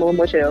 Now I'm a little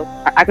more chill.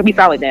 I can be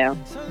solid now.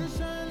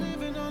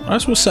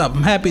 That's what's up.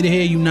 I'm happy to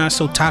hear you not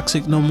so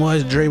toxic no more,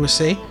 as Dre would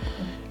say.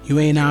 You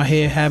ain't out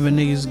here having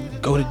niggas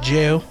go to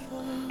jail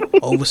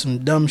over some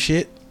dumb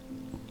shit.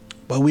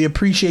 But we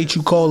appreciate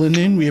you calling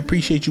in. We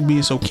appreciate you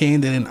being so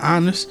candid and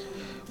honest.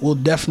 We'll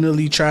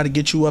definitely try to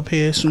get you up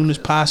here as soon as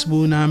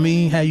possible. You know what I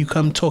mean? Have you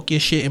come talk your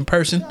shit in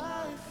person.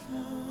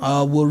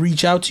 We'll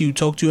reach out to you.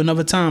 Talk to you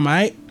another time,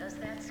 alright?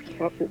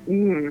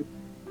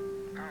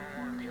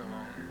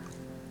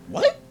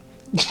 What?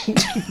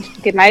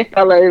 Good night,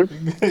 fellas.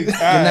 Good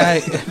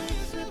night.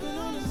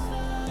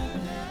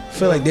 I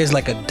feel like there's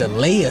like a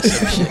delay or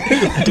some shit.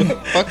 What the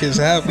fuck is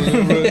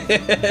happening, bro?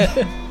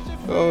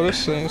 Oh,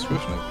 this thing's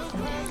pushing.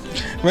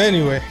 But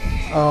anyway,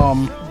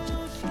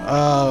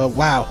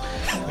 wow,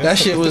 that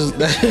shit was.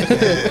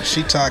 yeah,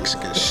 she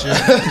toxic as shit.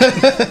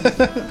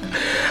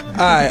 All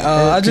right,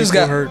 I just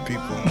got hurt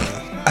people.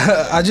 Man.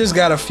 I just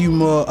got a few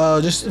more,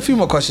 just a few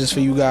more questions for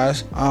you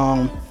guys.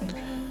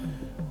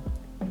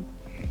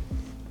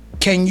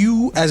 Can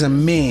you, as a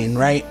man,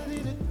 right?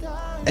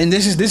 And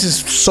this is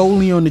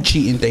solely on the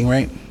cheating thing,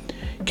 right?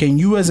 Can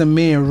you, as a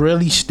man,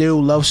 really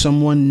still love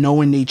someone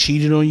knowing they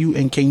cheated on you,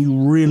 and can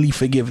you really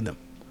forgive them?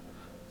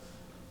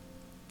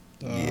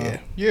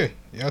 Yeah.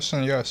 Yes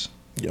and yes.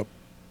 Yep.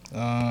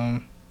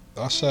 I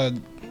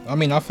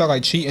felt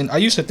like cheating. I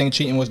used to think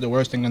cheating was the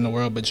worst thing in the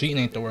world, but cheating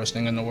ain't the worst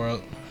thing in the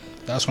world.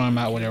 That's where I'm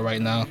at with it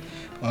right now.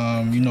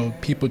 You know,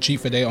 people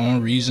cheat for their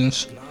own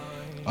reasons.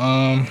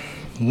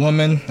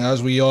 Women,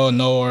 as we all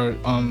know,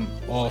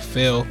 all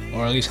feel,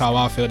 or at least how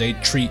I feel, they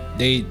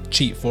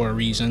cheat for a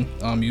reason.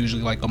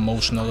 Usually like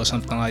emotional or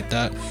something like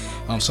that.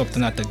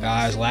 Something that the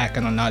guy's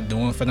lacking or not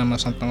doing for them or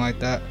something like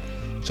that.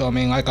 So I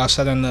mean, like I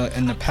said in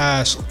the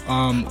past,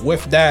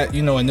 with that,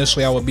 you know,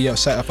 initially I would be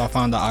upset if I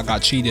found out I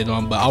got cheated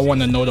on, but I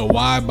want to know the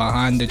why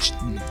behind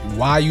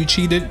why you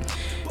cheated,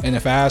 and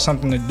if it has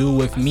something to do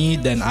with me,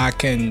 then I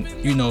can,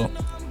 you know,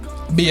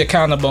 be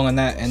accountable in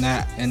that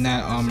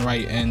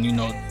right, and you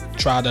know,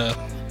 try to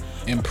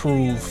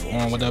improve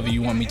on whatever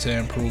you want me to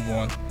improve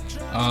on.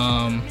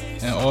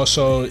 And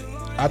also,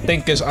 I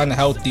think it's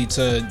unhealthy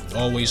to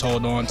always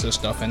hold on to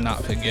stuff and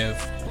not forgive.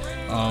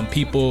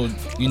 People,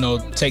 you know,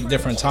 take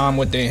different time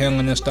with their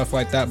healing and stuff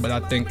like that, but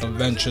I think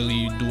eventually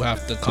you do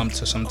have to come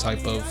to some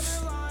type of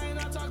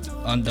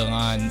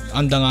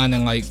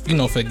underlining like, you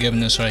know,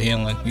 forgiveness or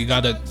healing. You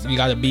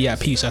gotta be at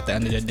peace at the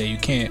end of the day. You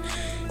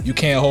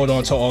can't hold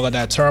on to all of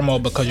that turmoil,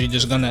 because you're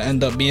just gonna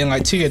end up being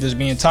like Tia, just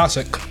being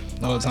toxic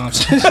all the time.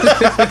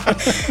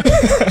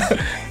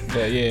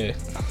 But yeah.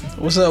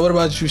 What's up? What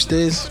about you,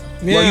 Stiz?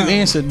 Yeah. Well, you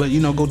answered, but you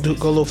know, go a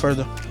little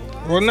further.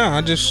 Well, nah,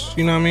 I just,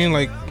 you know what I mean?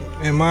 Like,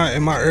 in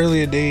my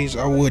earlier days,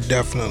 I would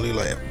definitely,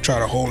 like, try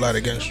to hold out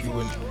against you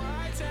and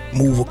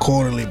move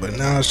accordingly. But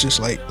now it's just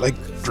like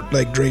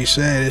Dre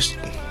said, it's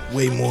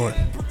way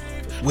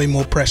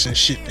more pressing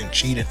shit than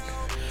cheating.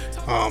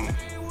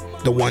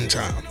 The one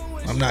time.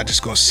 I'm not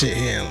just gonna sit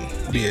here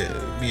and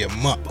be a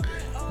muck.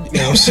 You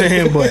know what I'm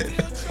saying? But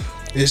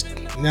it's, you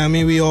know what I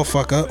mean? We all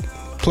fuck up.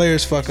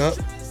 Players fuck up.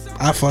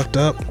 I fucked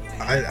up.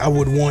 I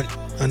would want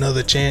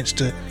another chance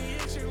to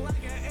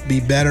be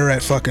better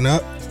at fucking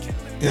up.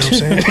 You know what I'm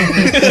saying?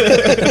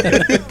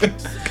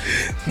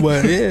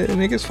 But yeah,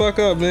 niggas fuck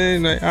up,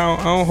 man. Like,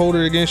 I don't hold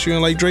it against you.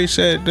 And like Dre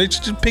said, they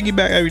just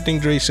piggyback everything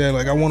Dre said.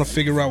 Like, I want to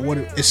figure out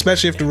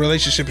especially if the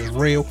relationship is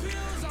real,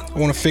 I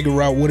want to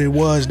figure out what it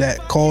was that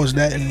caused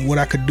that and what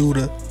I could do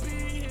to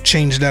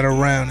change that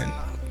around and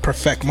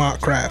perfect my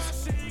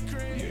craft.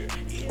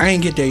 I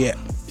ain't get there yet.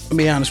 I'll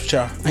be honest with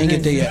y'all. I ain't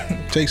get there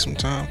yet. Take some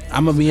time.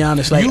 I'm gonna be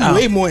honest. Like, You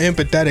way more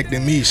empathetic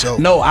than me, so.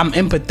 No, I'm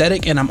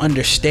empathetic and I'm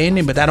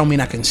understanding, but that don't mean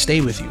I can stay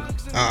with you.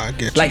 I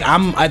get you. Like,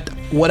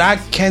 what I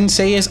can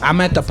say is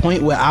I'm at the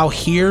point where I'll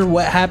hear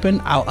what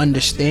happened, I'll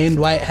understand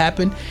why it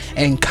happened,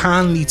 and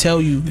kindly tell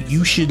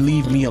you should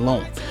leave me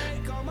alone,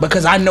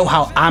 because I know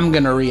how I'm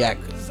gonna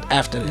react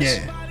after this.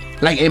 Yeah.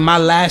 Like, in my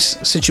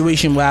last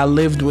situation where I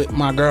lived with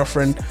my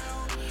girlfriend,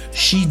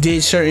 she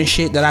did certain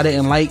shit that I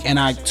didn't like, and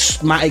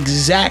my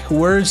exact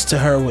words to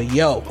her were,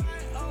 yo,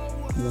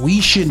 we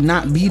should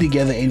not be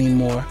together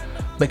anymore,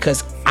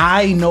 because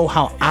I know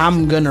how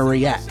I'm gonna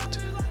react.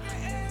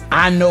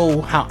 I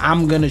know how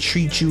I'm gonna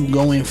treat you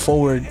going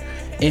forward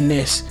in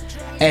this.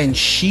 And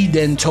she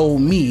then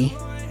told me,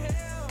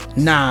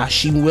 nah,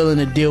 she willing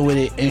to deal with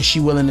it and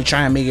she willing to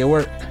try and make it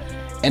work.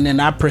 And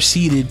then I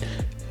proceeded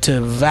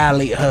to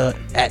violate her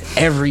at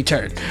every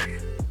turn.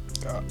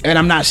 And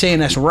I'm not saying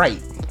that's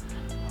right,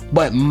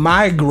 but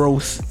my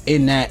growth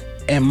in that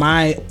and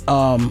my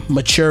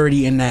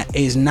maturity in that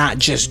is not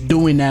just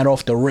doing that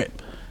off the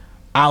rip.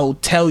 I'll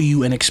tell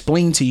you and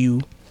explain to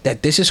you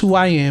that this is who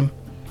I am,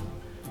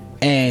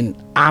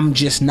 and I'm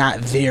just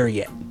not there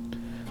yet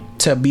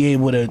to be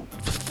able to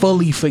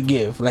fully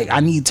forgive. Like,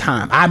 I need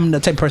time. I'm the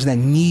type of person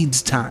that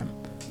needs time.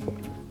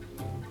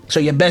 So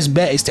your best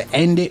bet is to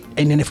end it,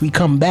 and then if we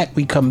come back,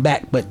 we come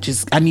back. But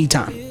just, I need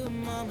time.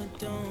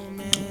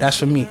 That's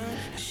for me.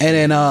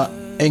 And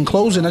then in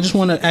closing, I just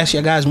want to ask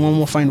you guys one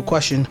more final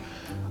question.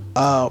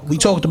 We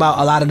talked about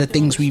a lot of the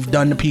things we've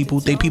done to people,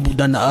 things people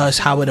done to us,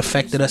 how it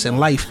affected us in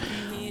life.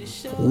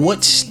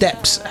 What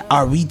steps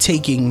are we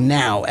taking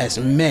now as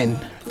men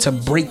to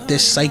break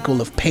this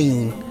cycle of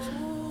pain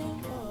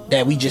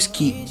that we just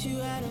keep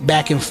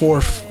back and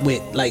forth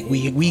with? Like,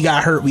 we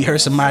got hurt, we hurt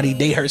somebody,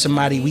 they hurt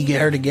somebody, we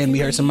get hurt again, we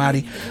hurt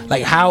somebody.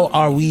 Like, how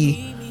are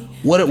we,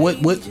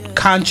 what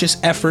conscious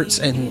efforts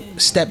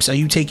and steps are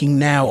you taking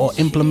now or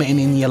implementing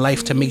in your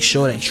life to make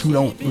sure that you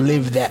don't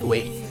live that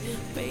way?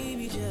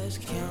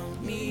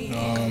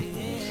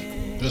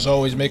 Just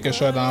always making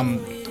sure that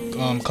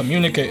I'm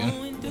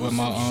communicating with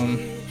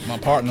my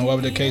partner,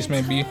 whatever the case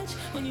may be.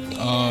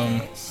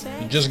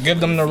 Just give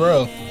them the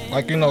real,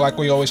 like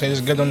we always say,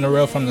 just give them the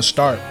real from the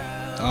start.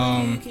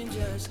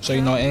 So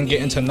in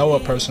getting to know a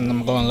person,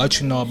 I'm going to let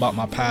you know about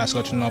my past,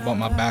 let you know about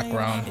my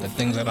background, the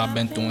things that I've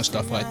been through and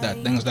stuff like that,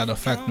 things that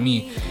affect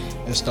me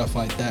and stuff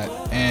like that.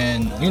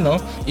 And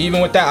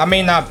even with that, I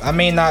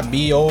may not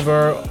be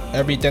over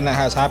everything that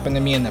has happened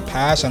to me in the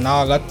past, and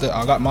I'll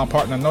let my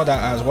partner know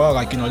that as well.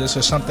 Like, this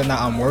is something that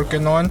I'm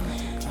working on.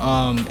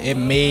 It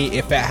may,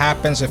 if it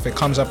happens, if it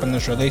comes up in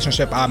this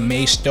relationship, I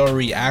may still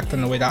react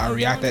in the way that I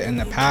reacted in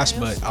the past,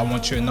 but I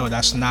want you to know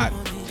that's not,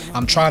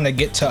 I'm trying to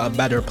get to a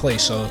better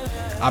place, so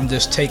I'm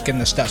just taking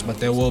the steps. But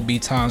there will be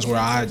times where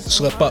I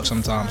slip up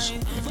sometimes.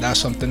 If that's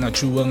something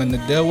that you're willing to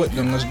deal with,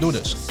 then let's do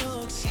this.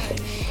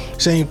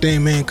 Same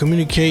thing, man.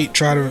 Communicate,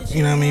 try to,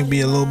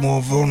 be a little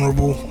more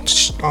vulnerable,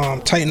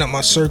 tighten up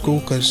my circle,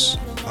 because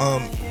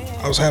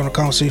I was having a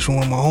conversation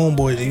with my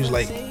homeboys. He was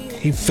like,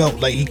 he felt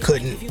like he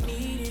couldn't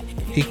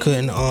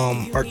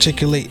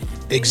articulate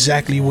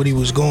exactly what he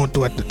was going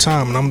through at the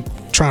time, and I'm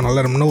trying to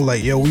let him know,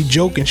 like, yo, we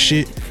joking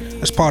shit,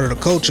 that's part of the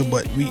culture,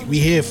 but we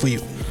here for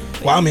you.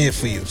 Well, I'm here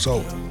for you.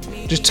 So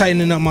just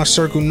tightening up my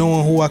circle,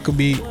 knowing who I could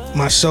be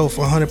myself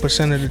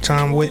 100% of the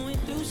time with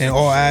in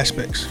all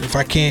aspects.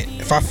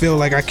 If I feel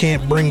like I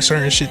can't bring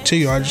certain shit to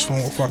you, I just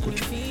won't fuck with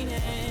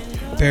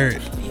you,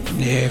 period.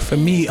 Yeah, for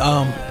me,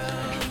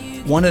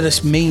 one of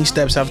the main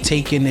steps I've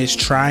taken is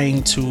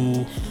trying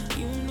to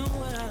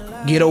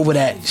get over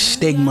that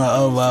stigma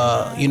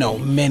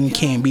of men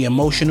can't be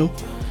emotional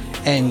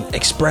and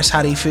express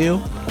how they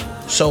feel.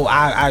 So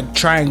I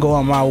try and go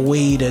on my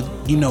way to,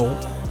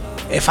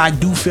 if I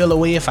do feel a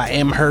way, if I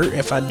am hurt,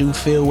 if I do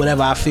feel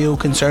whatever I feel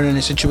concerning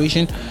the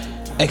situation,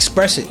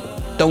 express it.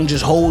 Don't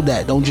just hold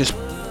that. Don't just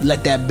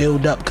let that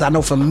build up, because I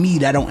know for me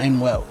that don't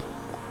end well.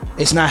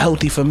 It's not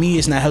healthy for me.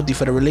 It's not healthy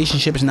for the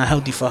relationship. It's not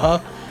healthy for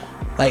her.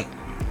 Like,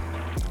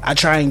 I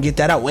try and get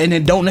that out, and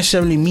it don't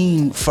necessarily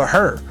mean for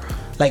her.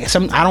 Like,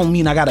 I don't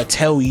mean I gotta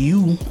tell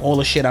you all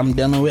the shit I'm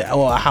dealing with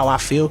or how I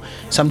feel.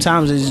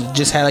 Sometimes it's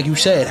just like you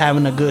said,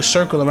 having a good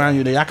circle around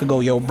you that I could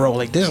go, yo, bro,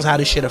 like, this is how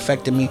this shit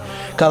affected me.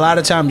 Cause a lot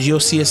of times you'll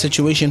see a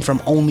situation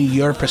from only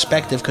your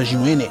perspective because you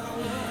in it.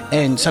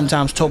 And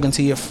sometimes talking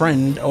to your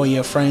friend or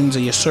your friends or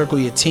your circle,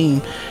 your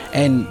team,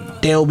 and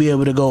they'll be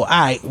able to go, all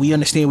right, we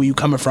understand where you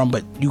coming from,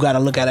 but you got to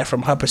look at it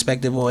from her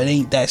perspective, or it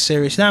ain't that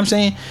serious. You know what I'm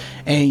saying?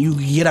 And you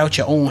get out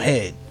your own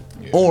head.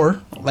 Yeah.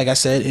 Or, like I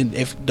said,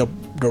 if the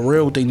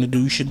real thing to do,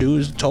 you should do,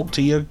 is talk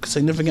to your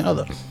significant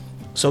other.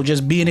 So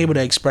just being able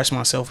to express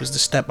myself is the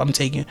step I'm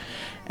taking.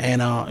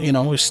 And, you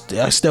know, I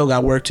still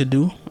got work to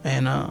do,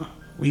 and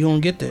we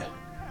going to get there.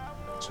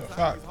 That's a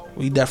fact.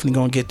 We definitely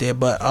going to get there.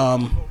 But,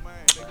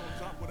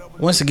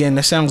 once again,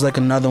 that sounds like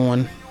another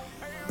one.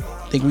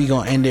 I think we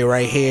gonna end it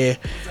right here.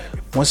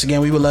 Once again,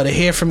 we would love to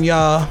hear from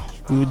y'all.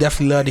 We would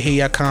definitely love to hear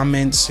your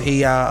comments,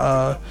 hear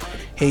y'all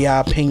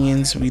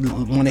opinions. We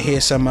want to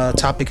hear some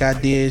topic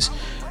ideas.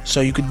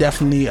 So you could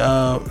definitely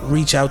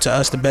reach out to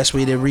us. The best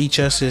way to reach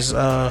us is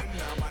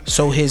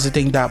So Here's the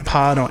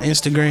Thing.pod on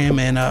Instagram,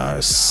 and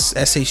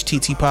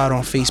SHTT Pod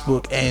on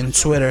Facebook and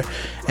Twitter.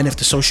 And if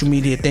the social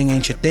media thing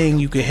ain't your thing,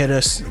 you can hit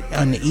us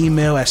on the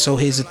email at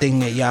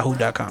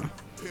sohere'sthething@yahoo.com.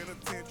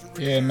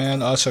 Yeah,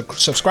 man.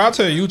 Subscribe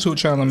to the YouTube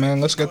channel, man.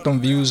 Let's get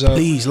them views up.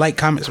 Please like,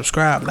 comment,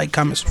 subscribe. Like,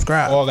 comment,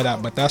 subscribe. All of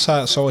that. But that's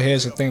how So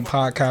Here's the Thing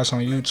podcast on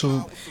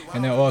YouTube.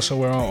 And then also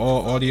we're on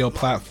all audio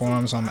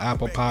platforms on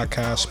Apple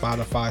Podcasts,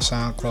 Spotify,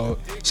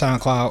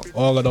 SoundCloud.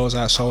 All of those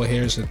at So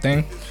Here's the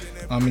Thing.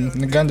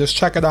 And again, just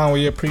check it out.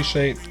 We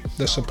appreciate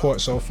the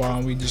support so far,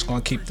 and we just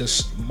gonna keep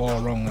this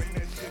ball rolling.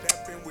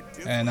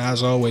 And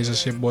as always,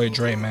 it's your boy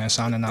Dre, man,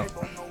 signing out.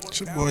 It's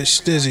your boy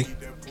Stizzy.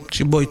 It's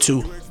your boy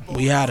too.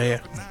 We out of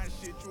here.